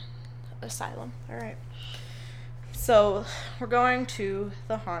in a asylum. All right. So we're going to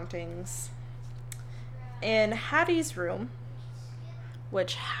the hauntings. In Hattie's room,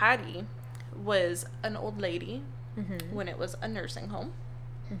 which Hattie was an old lady when it was a nursing home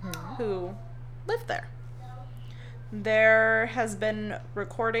who lived there. There has been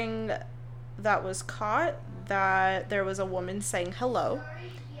recording that was caught that there was a woman saying hello,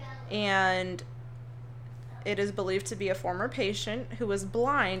 and it is believed to be a former patient who was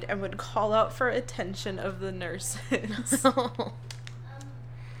blind and would call out for attention of the nurses.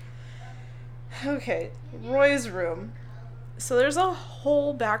 Okay, Roy's room. So there's a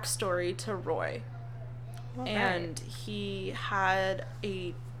whole backstory to Roy. Okay. And he had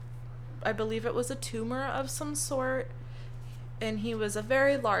I believe it was a tumor of some sort. And he was a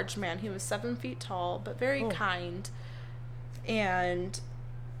very large man. He was 7 feet tall, but very kind. And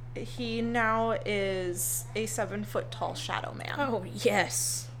he now is a 7 foot tall shadow man. Oh,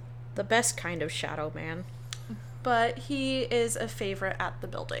 yes. The best kind of shadow man. But he is a favorite at the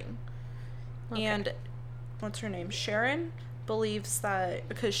building. Okay. And what's her name? Sharon believes that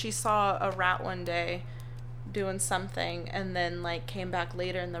because she saw a rat one day doing something and then like came back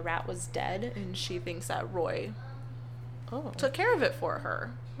later and the rat was dead, and she thinks that Roy took care of it for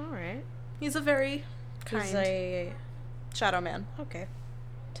her. All right. He's a very kind shadow man. Okay.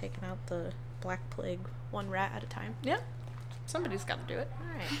 Taking out the Black Plague one rat at a time. Yeah. Somebody's got to do it. All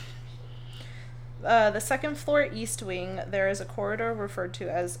right. The second floor east wing, there is a corridor referred to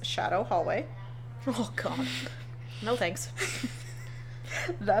as Shadow Hallway. Oh, God. No thanks.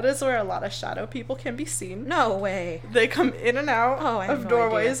 That is where a lot of shadow people can be seen. No way. They come in and out of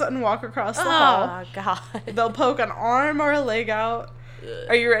doorways and walk across the hall. Oh, God. They'll poke an arm or a leg out.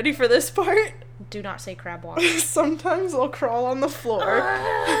 Are you ready for this part? Do not say crab walk. Sometimes they'll crawl on the floor.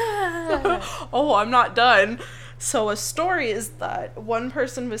 Oh, I'm not done. So a story is that one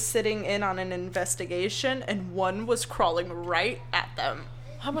person was sitting in on an investigation and one was crawling right at them.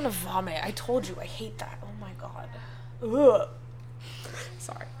 I'm gonna vomit. I told you I hate that. Oh my God. Ugh.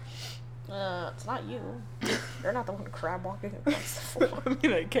 Sorry. It's not you. You're not the one crab walking across the floor. I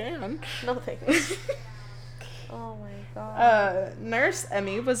mean, I can. No thanks. Oh my God. Nurse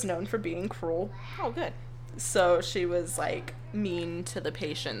Emmy was known for being cruel. Oh, good. So she was like mean to the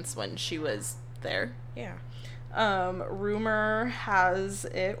patients when she was there. Yeah. Rumor has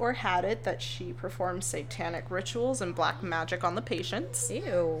it or had it that she performed satanic rituals and black magic on the patients.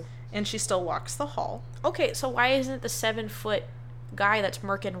 Ew. And she still walks the hall. Okay, so why isn't the 7 foot guy that's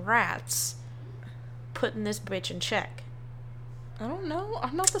murking rats putting this bitch in check? I don't know.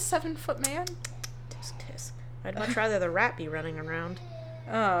 I'm not the 7 foot man. Tisk tisk. I'd much rather the rat be running around.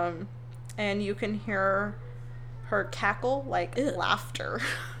 And you can hear her cackle like laughter.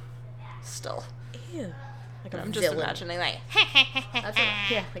 Still. Ew. Like I'm just imagining like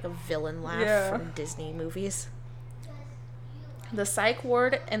yeah, like a villain laugh from Disney movies. The psych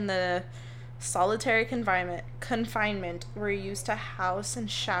ward and the Solitary confinement were used to house and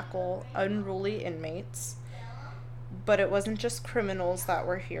shackle unruly inmates. But it wasn't just criminals that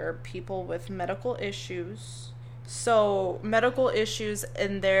were here, people with medical issues. So, medical issues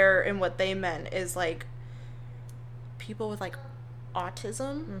in what they meant is like people with like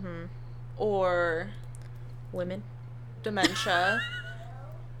autism or Women. dementia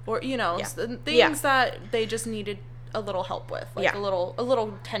or Yeah. things that they just needed a little help with, like a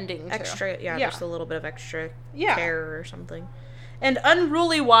little tending to. Extra, just a little bit of extra care or something. And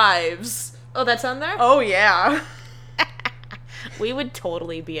unruly wives. Oh, that's on there? Oh yeah. We would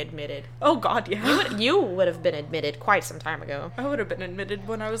totally be admitted. Oh god, yeah. You would have been admitted quite some time ago. I would have been admitted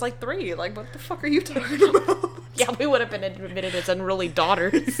when I was like 3. Like, what the fuck are you talking about? Yeah, we would have been admitted as unruly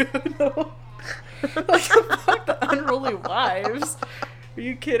daughters. No. Like, the fuck, the unruly wives? Are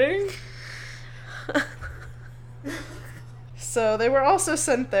you kidding? So they were also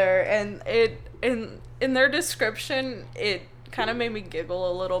sent there, and in their description, it kind of made me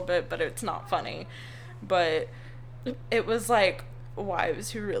giggle a little bit, but it's not funny. But it was like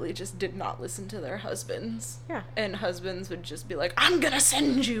wives who really just did not listen to their husbands. Yeah. And husbands would just be like, I'm gonna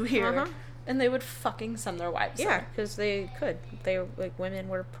send you here. Uh-huh. And they would fucking send their wives Yeah, there. because they could. They were, like, women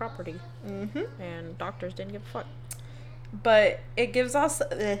were property. Mm-hmm. And doctors didn't give a fuck. But it gives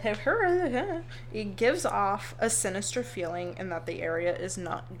off a sinister feeling in that the area is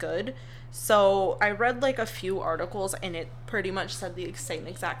not good. So I read like a few articles and it pretty much said the same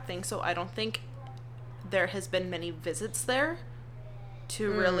exact thing. So I don't think there has been many visits there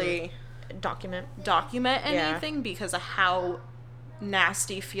to really Document. anything because of how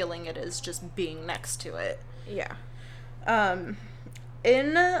nasty feeling it is just being next to it. Yeah.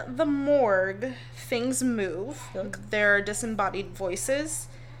 In the morgue, things move. There are disembodied voices,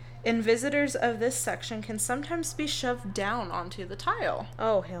 and visitors of this section can sometimes be shoved down onto the tile.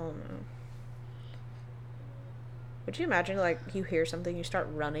 Oh, hell no. Would you imagine, like, you hear something, you start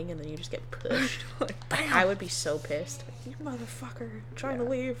running, and then you just get pushed? Like, bam! I would be so pissed. You motherfucker, I'm trying to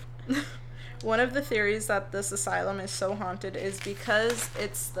leave. One of the theories that this asylum is so haunted is because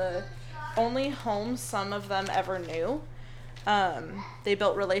it's the only home some of them ever knew. They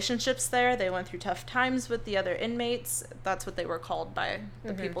built relationships there. They went through tough times with the other inmates. That's what they were called by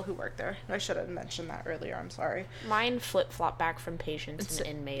the people who worked there. I should have mentioned that earlier. I'm sorry. Mine flip-flop back from patients and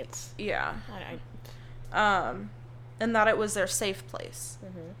inmates. Yeah. And that it was their safe place.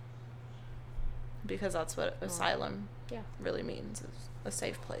 Because that's what asylum really means, is a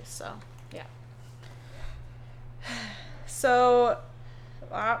safe place, so. Yeah. So,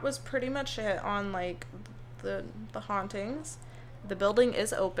 that was pretty much it on, like, the hauntings. The building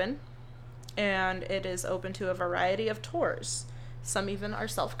is open, and it is open to a variety of tours. Some even are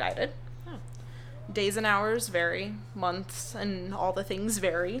self-guided. Oh. Days and hours vary. Months and all the things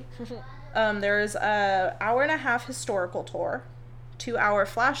vary. There's a 1.5-hour historical tour, 2-hour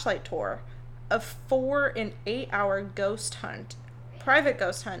flashlight tour, a 4 and 8-hour ghost hunt, private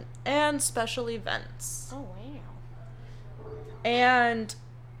ghost hunt, and special events. Oh, wow. And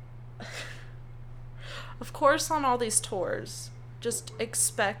of course, on all these tours, just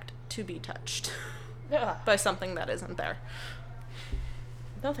expect to be touched by something that isn't there.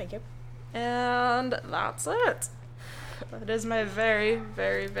 No, thank you. And that's it. That is my very,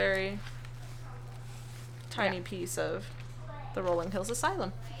 very, very tiny piece of the Rolling Hills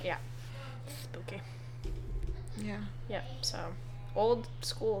Asylum. Yeah. Spooky. Yeah. Yeah, so old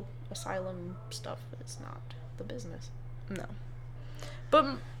school asylum stuff is not the business. No.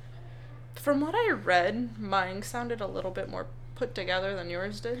 But from what I read, mine sounded a little bit more put together than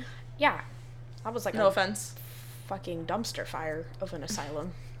yours did. Yeah. That was like No offense. Fucking dumpster fire of an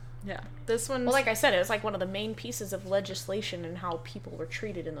asylum. Yeah. This one. Well, like I said, it was like one of the main pieces of legislation and how people were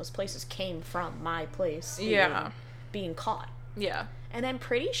treated in those places came from my place. Being caught. Yeah. And I'm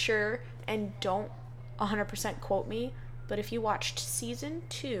pretty sure, and don't 100% quote me, but if you watched season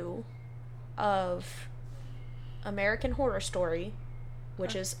 2 of American Horror Story,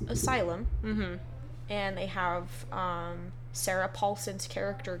 which is Asylum, and they have Sarah Paulson's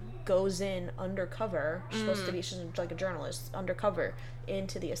character goes in undercover. She's supposed to be, she's like a journalist, undercover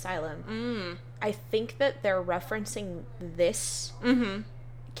into the asylum. I think that they're referencing this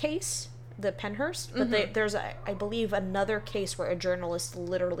case, the Penhurst, but there's I believe another case where a journalist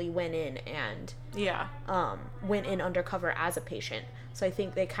literally went in and went in undercover as a patient. So I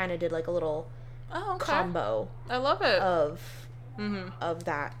think they kind of did like a little combo. I love it. Of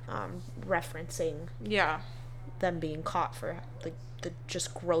that referencing them being caught for the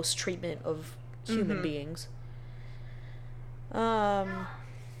just gross treatment of human beings. What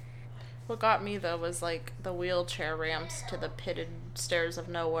got me though was like the wheelchair ramps to the pitted stairs of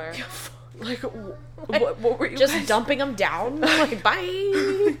nowhere. Like, what were you Just guys... dumping them down? Like,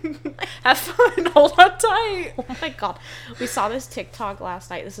 bye! Have fun, hold on tight. Oh my god. We saw this TikTok last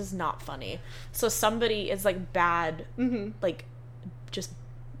night. This is not funny. So somebody is like bad, like, just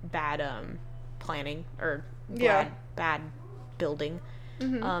bad, planning, or bad building.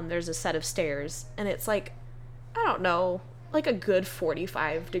 There's a set of stairs, and it's like, I don't know, like a good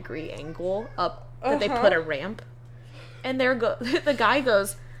 45-degree angle up that they put a ramp. And the guy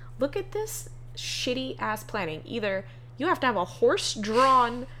goes, look at this shitty ass planning. Either you have to have a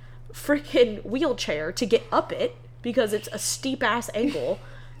horse-drawn freaking wheelchair to get up it because it's a steep ass angle.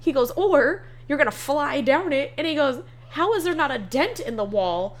 He goes, or you're gonna fly down it. And he goes, how is there not a dent in the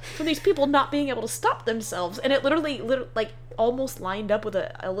wall from these people not being able to stop themselves? And it literally like almost lined up with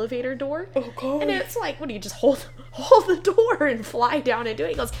an elevator door. Oh god. And it's like, what do you just hold the door and fly down into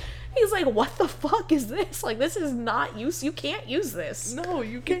it? He's like, what the fuck is this? Like, this is not use. You can't use this. No,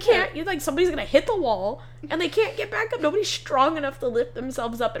 you can't. You can't. You like, somebody's gonna hit the wall and they can't get back up. Nobody's strong enough to lift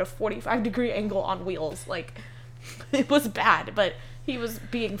themselves up at a 45-degree angle on wheels. Like, it was bad, but he was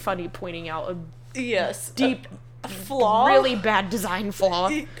being funny, pointing out a deep, flaw, really bad design flaw.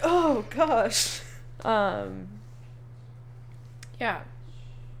 Oh gosh. Yeah. I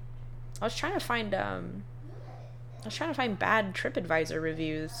was trying to find bad TripAdvisor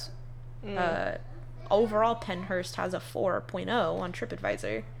reviews. Overall, Pennhurst has a 4.0 on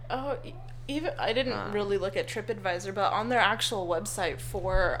TripAdvisor. Oh, even I didn't really look at TripAdvisor, but on their actual website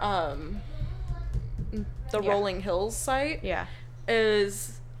for the Rolling Hills site,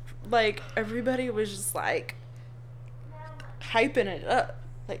 is like everybody was just like hyping it up.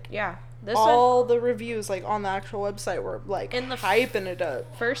 Like, all the reviews like on the actual website were like in the hyping it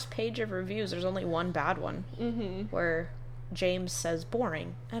up. First page of reviews, there's only one bad one, where James says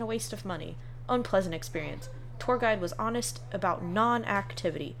boring and a waste of money, unpleasant experience. Tour guide was honest about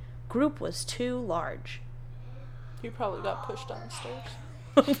non-activity. Group was too large. You probably got pushed down the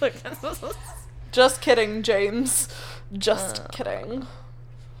stairs. Just kidding, James. Just kidding.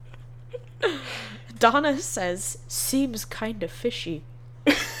 Donna says, seems kind of fishy.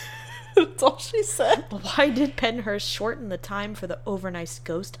 That's all she said. Why did Pennhurst shorten the time for the overnight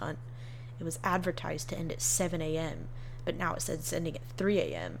ghost hunt? It was advertised to end at 7 a.m., but now it says it's ending at 3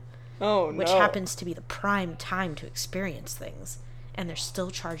 a.m. Oh, no. Which happens to be the prime time to experience things. And they're still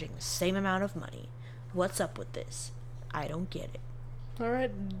charging the same amount of money. What's up with this? I don't get it.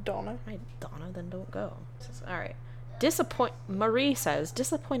 Alright, Donna. Alright, Donna, then don't go. Alright. Marie says,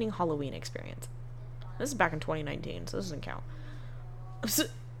 disappointing Halloween experience. This is back in 2019, so this doesn't count.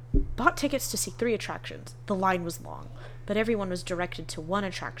 Bought tickets to see 3 attractions. The line was long, but everyone was directed to one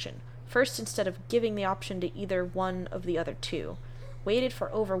attraction. First, instead of giving the option to either one of the other 2. Waited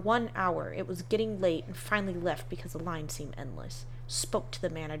for over 1 hour. It was getting late and finally left because the line seemed endless. Spoke to the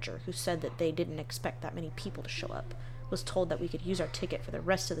manager, who said that they didn't expect that many people to show up. Was told that we could use our ticket for the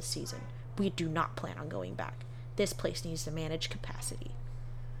rest of the season. We do not plan on going back. This place needs to manage capacity.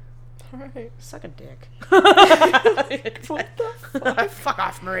 Alright. Suck a dick. What the fuck? Fuck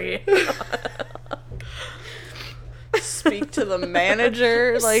off, Marie. Speak to the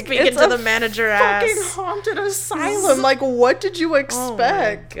manager. Like, speaking to the manager fucking ass. haunted asylum. Like, what did you expect? Oh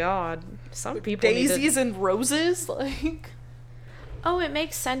my god. Some people daisies and roses? Like, oh, it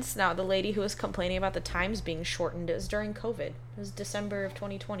makes sense now. The lady who was complaining about the times being shortened is during COVID. It was December of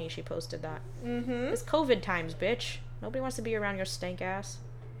 2020 she posted that. It's COVID times, bitch. Nobody wants to be around your stank ass.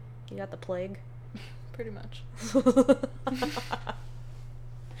 You got the plague. pretty much.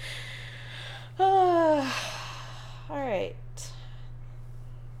 Alright.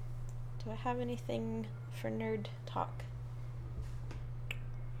 Do I have anything for nerd talk?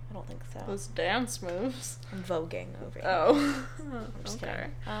 I don't think so. Those dance moves. I'm voguing over here. Oh. I'm just okay.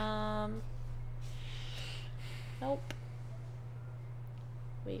 kidding. Nope.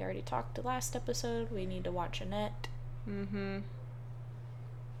 We already talked the last episode. We need to watch Annette.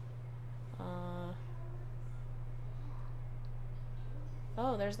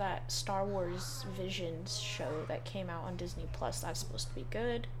 Oh, there's that Star Wars Visions show that came out on Disney Plus. That's supposed to be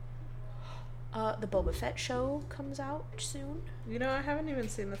good. The Boba Fett show comes out soon. You know, I haven't even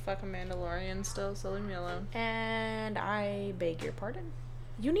seen the fucking Mandalorian still, so leave me alone. And I beg your pardon.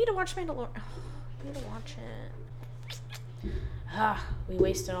 You need to watch Mandalorian. You need to watch it. We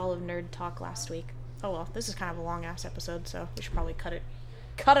wasted all of nerd talk last week. Oh well, this is kind of a long ass episode, so we should probably cut it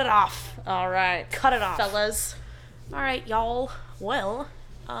off. All right, cut it off, fellas. All right, y'all. Well,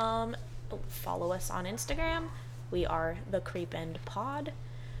 follow us on Instagram. We are the Creep End Pod.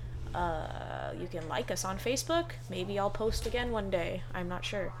 You can like us on Facebook. Maybe I'll post again one day. I'm not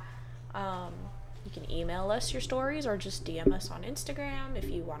sure. You can email us your stories or just DM us on Instagram if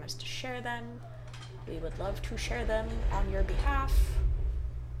you want us to share them. We would love to share them on your behalf.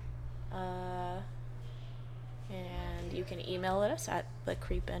 And you can email us at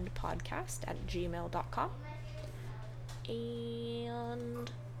thecreependpodcast@gmail.com.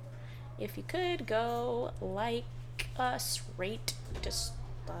 And if you could go like us, rate,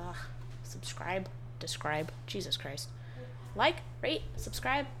 subscribe, describe, Jesus Christ. Like, rate,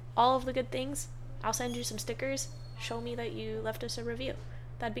 subscribe, all of the good things. I'll send you some stickers. Show me that you left us a review.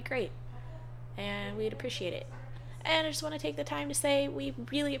 That'd be great. And we'd appreciate it. And I just want to take the time to say we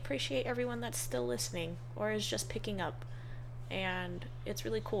really appreciate everyone that's still listening or is just picking up. And it's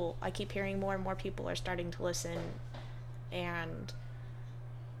really cool. I keep hearing more and more people are starting to listen. And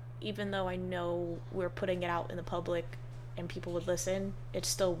even though I know we're putting it out in the public and people would listen, it's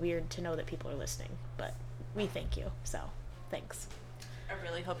still weird to know that people are listening. But we thank you. So, thanks. I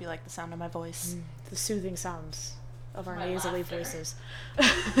really hope you like the sound of my voice. The soothing sounds of our nasally voices.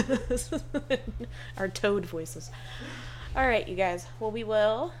 Our toad voices. All right, you guys. Well, we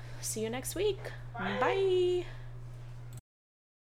will see you next week. Bye.